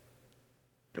them.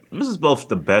 This is both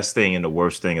the best thing and the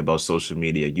worst thing about social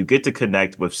media. You get to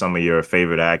connect with some of your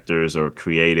favorite actors or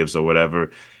creatives or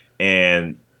whatever.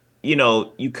 And,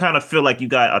 you kind of feel like you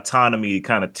got autonomy to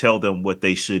kind of tell them what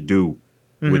they should do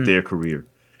with their career.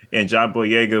 And John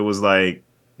Boyega was like,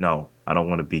 no, I don't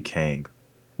want to be Kang.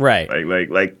 Right.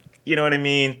 Like, you know what I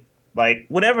mean? Like,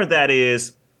 whatever that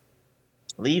is,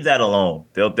 leave that alone.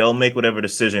 They'll make whatever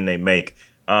decision they make.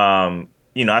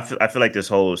 I feel like this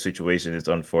whole situation is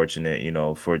unfortunate,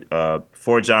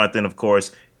 for Jonathan, of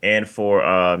course, and for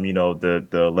the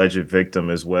alleged victim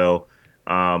as well.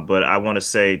 But I want to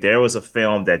say there was a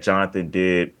film that Jonathan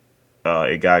did.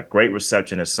 It got great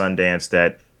reception at Sundance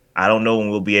that I don't know when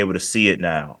we'll be able to see it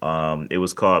now. It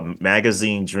was called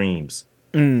Magazine Dreams.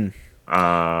 Mm.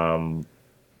 Um,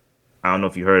 I don't know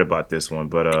if you heard about this one,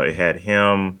 but it had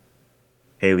him,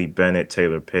 Haley Bennett,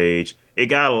 Taylor Page. It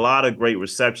got a lot of great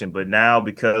reception, but now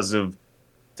because of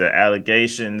the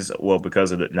allegations, well,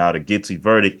 because of now the guilty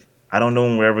verdict, I don't know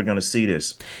when we're ever going to see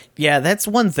this. Yeah, that's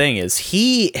one thing is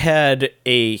he had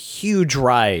a huge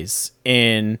rise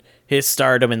in his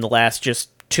stardom in the last just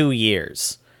 2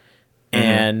 years. Hmm.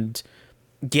 And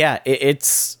yeah,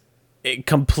 it's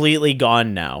completely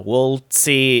gone now. We'll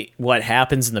see what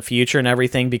happens in the future and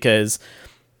everything because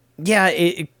yeah,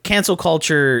 cancel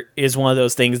culture is one of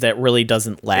those things that really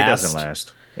doesn't It doesn't last.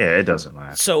 last. Yeah, it doesn't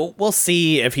last. So we'll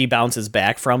see if he bounces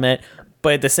back from it.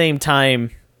 But at the same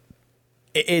time,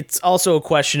 it's also a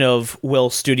question of will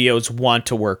studios want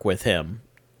to work with him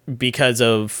because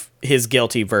of his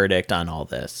guilty verdict on all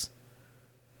this.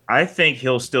 I think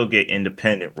he'll still get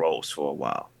independent roles for a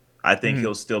while. I think Mhm.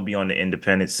 he'll still be on the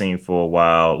independent scene for a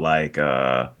while. Like,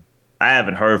 I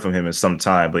haven't heard from him in some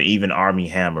time, but even Army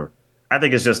Hammer, I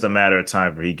think it's just a matter of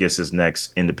time before he gets his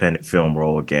next independent film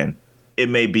role again. It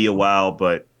may be a while,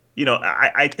 but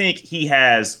I think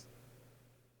he's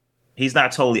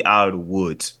not totally out of the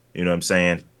woods. You know what I'm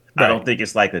saying? I Right. don't think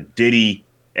it's like a Diddy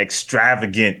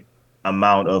extravagant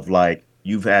amount of like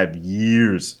you've had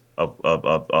years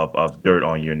of dirt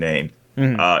on your name.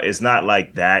 Mhm. It's not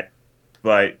like that,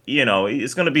 but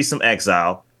it's gonna be some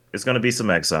exile. It's gonna be some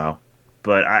exile.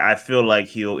 But I feel like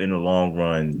he'll in the long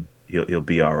run he'll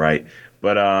be all right.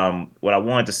 But what I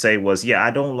wanted to say was, yeah, I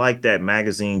don't like that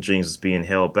Magazine Dreams is being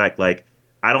held back. Like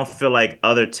I don't feel like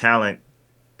other talent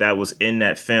that was in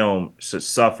that film should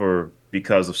suffer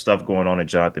because of stuff going on in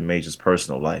Jonathan Major's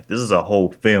personal life. This is a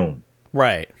whole film.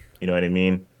 Right. You know what I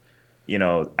mean?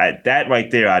 That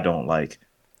right there, I don't like.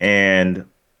 And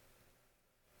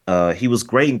he was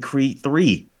great in Creed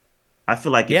 3. I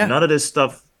feel like if Yeah. none of this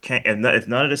stuff can, if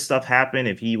none of this stuff happened,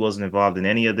 if he wasn't involved in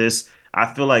any of this,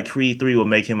 I feel like Creed 3 will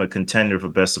make him a contender for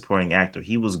Best Supporting Actor.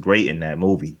 He was great in that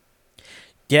movie.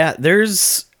 Yeah,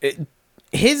 there's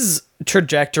his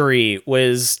trajectory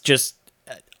was just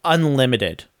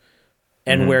unlimited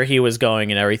and Hmm. where he was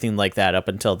going and everything like that up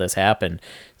until this happened.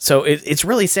 So it's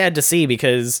really sad to see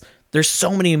because there's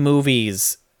so many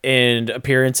movies and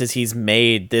appearances he's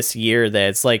made this year that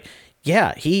it's like,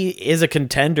 yeah, he is a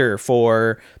contender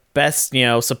for best,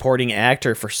 supporting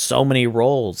actor for so many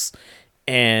roles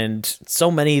and so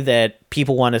many that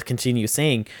people want to continue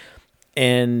seeing.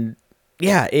 And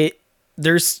yeah,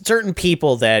 there's certain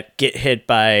people that get hit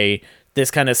by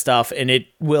this kind of stuff and it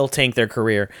will tank their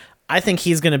career. I think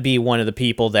he's going to be one of the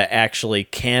people that actually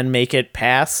can make it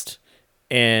past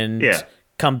and Yeah,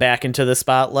 come back into the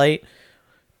spotlight.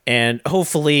 And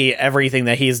hopefully everything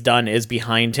that he's done is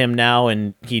behind him now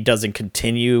and he doesn't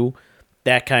continue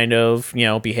that kind of,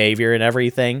 behavior and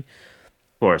everything.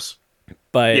 of course.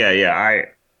 But Yeah, yeah.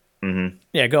 Mhm.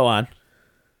 yeah, go on.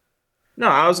 No,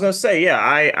 I was gonna say, yeah,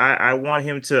 I want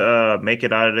him to make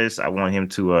it out of this. I want him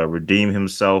to redeem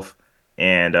himself.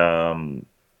 And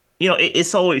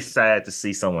it's always sad to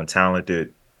see someone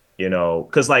talented,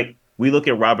 because like we look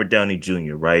at Robert Downey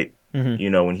Jr., right? Hmm.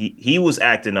 When he was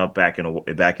acting up back in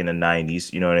the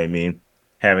 90s, you know what I mean?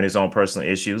 Having his own personal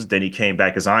issues. Then he came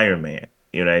back as Iron Man.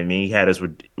 You know what I mean? He had his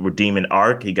redeeming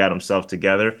arc. He got himself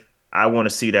together. I want to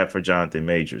see that for Jonathan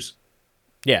Majors.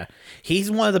 Yeah, he's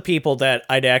one of the people that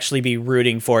I'd actually be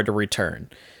rooting for to return.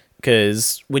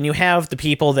 Because when you have the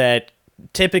people that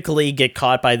typically get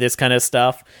caught by this kind of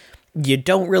stuff, you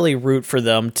don't really root for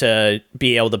them to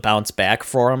be able to bounce back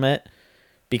from it.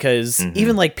 Because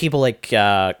even Hmm. like people like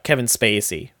Kevin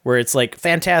Spacey, where it's like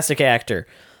fantastic actor,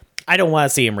 I don't want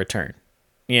to see him return.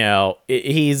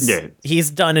 He's Yeah, he's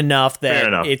done enough fair that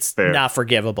enough. it's Fair. not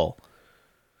forgivable.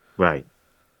 Right.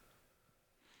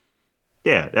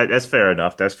 Yeah, that's fair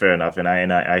enough. That's fair enough, and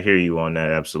I hear you on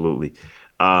that absolutely.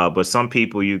 But some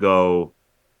people you go,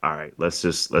 all right, let's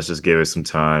just give it some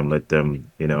time. Let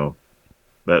them,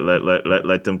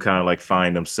 let them kind of like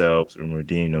find themselves and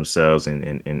redeem themselves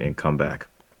and come back.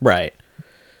 Right.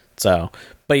 So,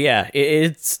 but yeah,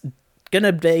 it's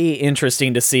gonna be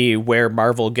interesting to see where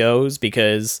Marvel goes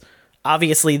because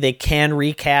obviously they can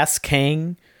recast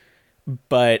Kang,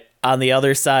 but on the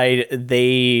other side,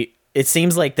 it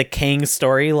seems like the Kang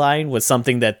storyline was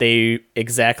something that they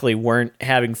exactly weren't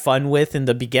having fun with in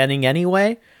the beginning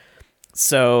anyway.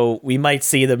 So we might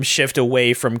see them shift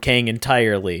away from Kang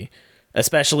entirely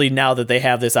especially now that they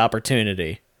have this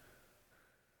opportunity.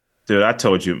 Dude, I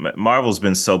told you, Marvel's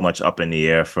been so much up in the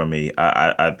air for me.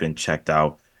 I've been checked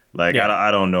out. Like Yeah.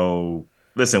 I don't know.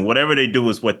 Listen, whatever they do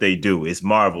is what they do. It's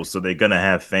Marvel, so they're gonna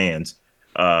have fans.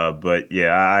 But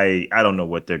yeah, I don't know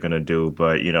what they're gonna do.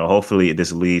 But hopefully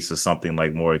this leads to something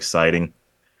like more exciting.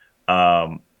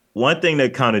 Um, One thing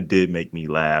that kind of did make me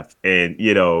laugh, and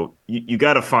you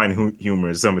got to find humor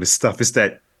in some of this stuff, is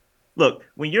that look,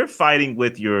 when you're fighting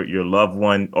with your loved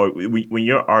one, or when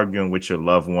you're arguing with your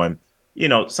loved one,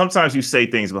 sometimes you say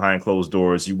things behind closed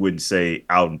doors you wouldn't say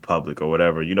out in public or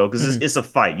whatever, because it's, Mhm. it's a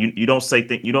fight. You don't say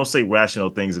you don't say rational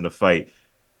things in the fight.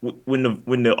 When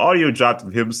the audio dropped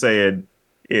of him saying,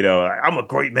 I'm a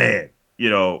great man,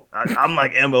 I'm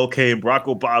like MLK and Barack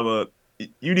Obama.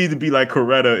 You need to be like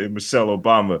Coretta and Michelle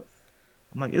Obama.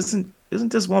 I'm like, isn't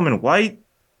this woman white?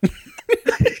 Like,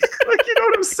 you know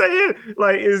what I'm saying?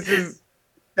 Like, it's just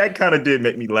that kind of did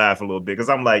make me laugh a little bit because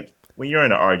I'm like, when you're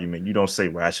in an argument, you don't say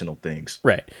rational things.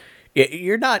 Right.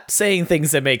 You're not saying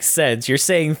things that make sense. You're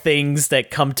saying things that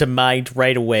come to mind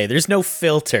right away. There's no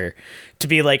filter to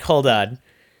be like, hold on,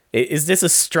 is this a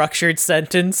structured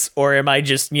sentence or am I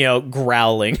just,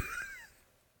 growling?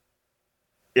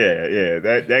 Yeah,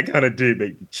 that kind of did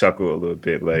make me chuckle a little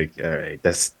bit. Like, all right,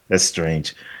 that's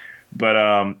strange. But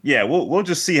yeah, we'll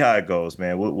just see how it goes,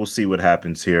 man. We'll see what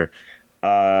happens here.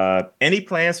 Any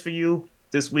plans for you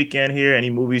this weekend here? Any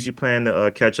movies you plan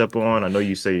to catch up on? I know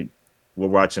you say we're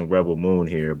watching Rebel Moon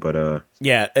here, but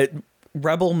Yeah,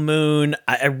 Rebel Moon.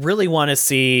 I really want to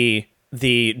see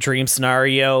the Dream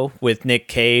Scenario with Nick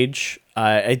Cage.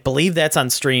 I believe that's on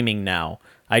streaming now.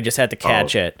 I just had to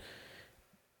catch oh it.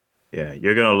 yeah,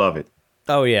 you're gonna love it.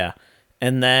 Oh yeah.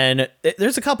 And then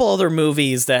there's a couple other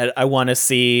movies that I want to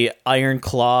see. Iron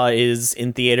Claw is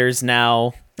in theaters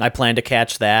now. I plan to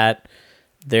catch that.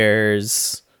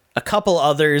 There's a couple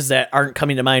others that aren't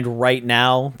coming to mind right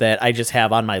now that I just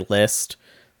have on my list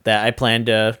that I plan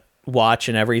to watch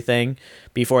and everything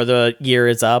before the year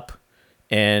is up.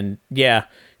 And yeah,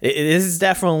 it is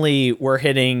definitely, we're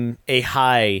hitting a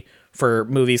high for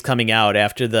movies coming out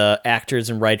after the actors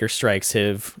and writer strikes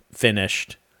have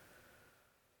finished.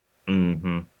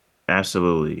 Hmm.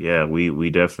 Absolutely. Yeah, we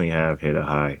definitely have hit a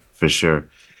high for sure.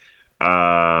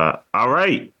 All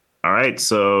right. All right.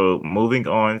 So moving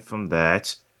on from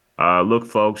that, look,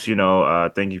 folks,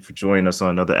 thank you for joining us on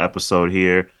another episode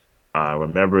here.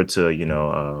 Remember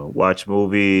to, watch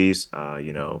movies,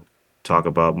 talk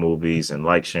about movies and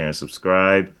like, share, and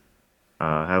subscribe.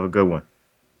 Have a good one.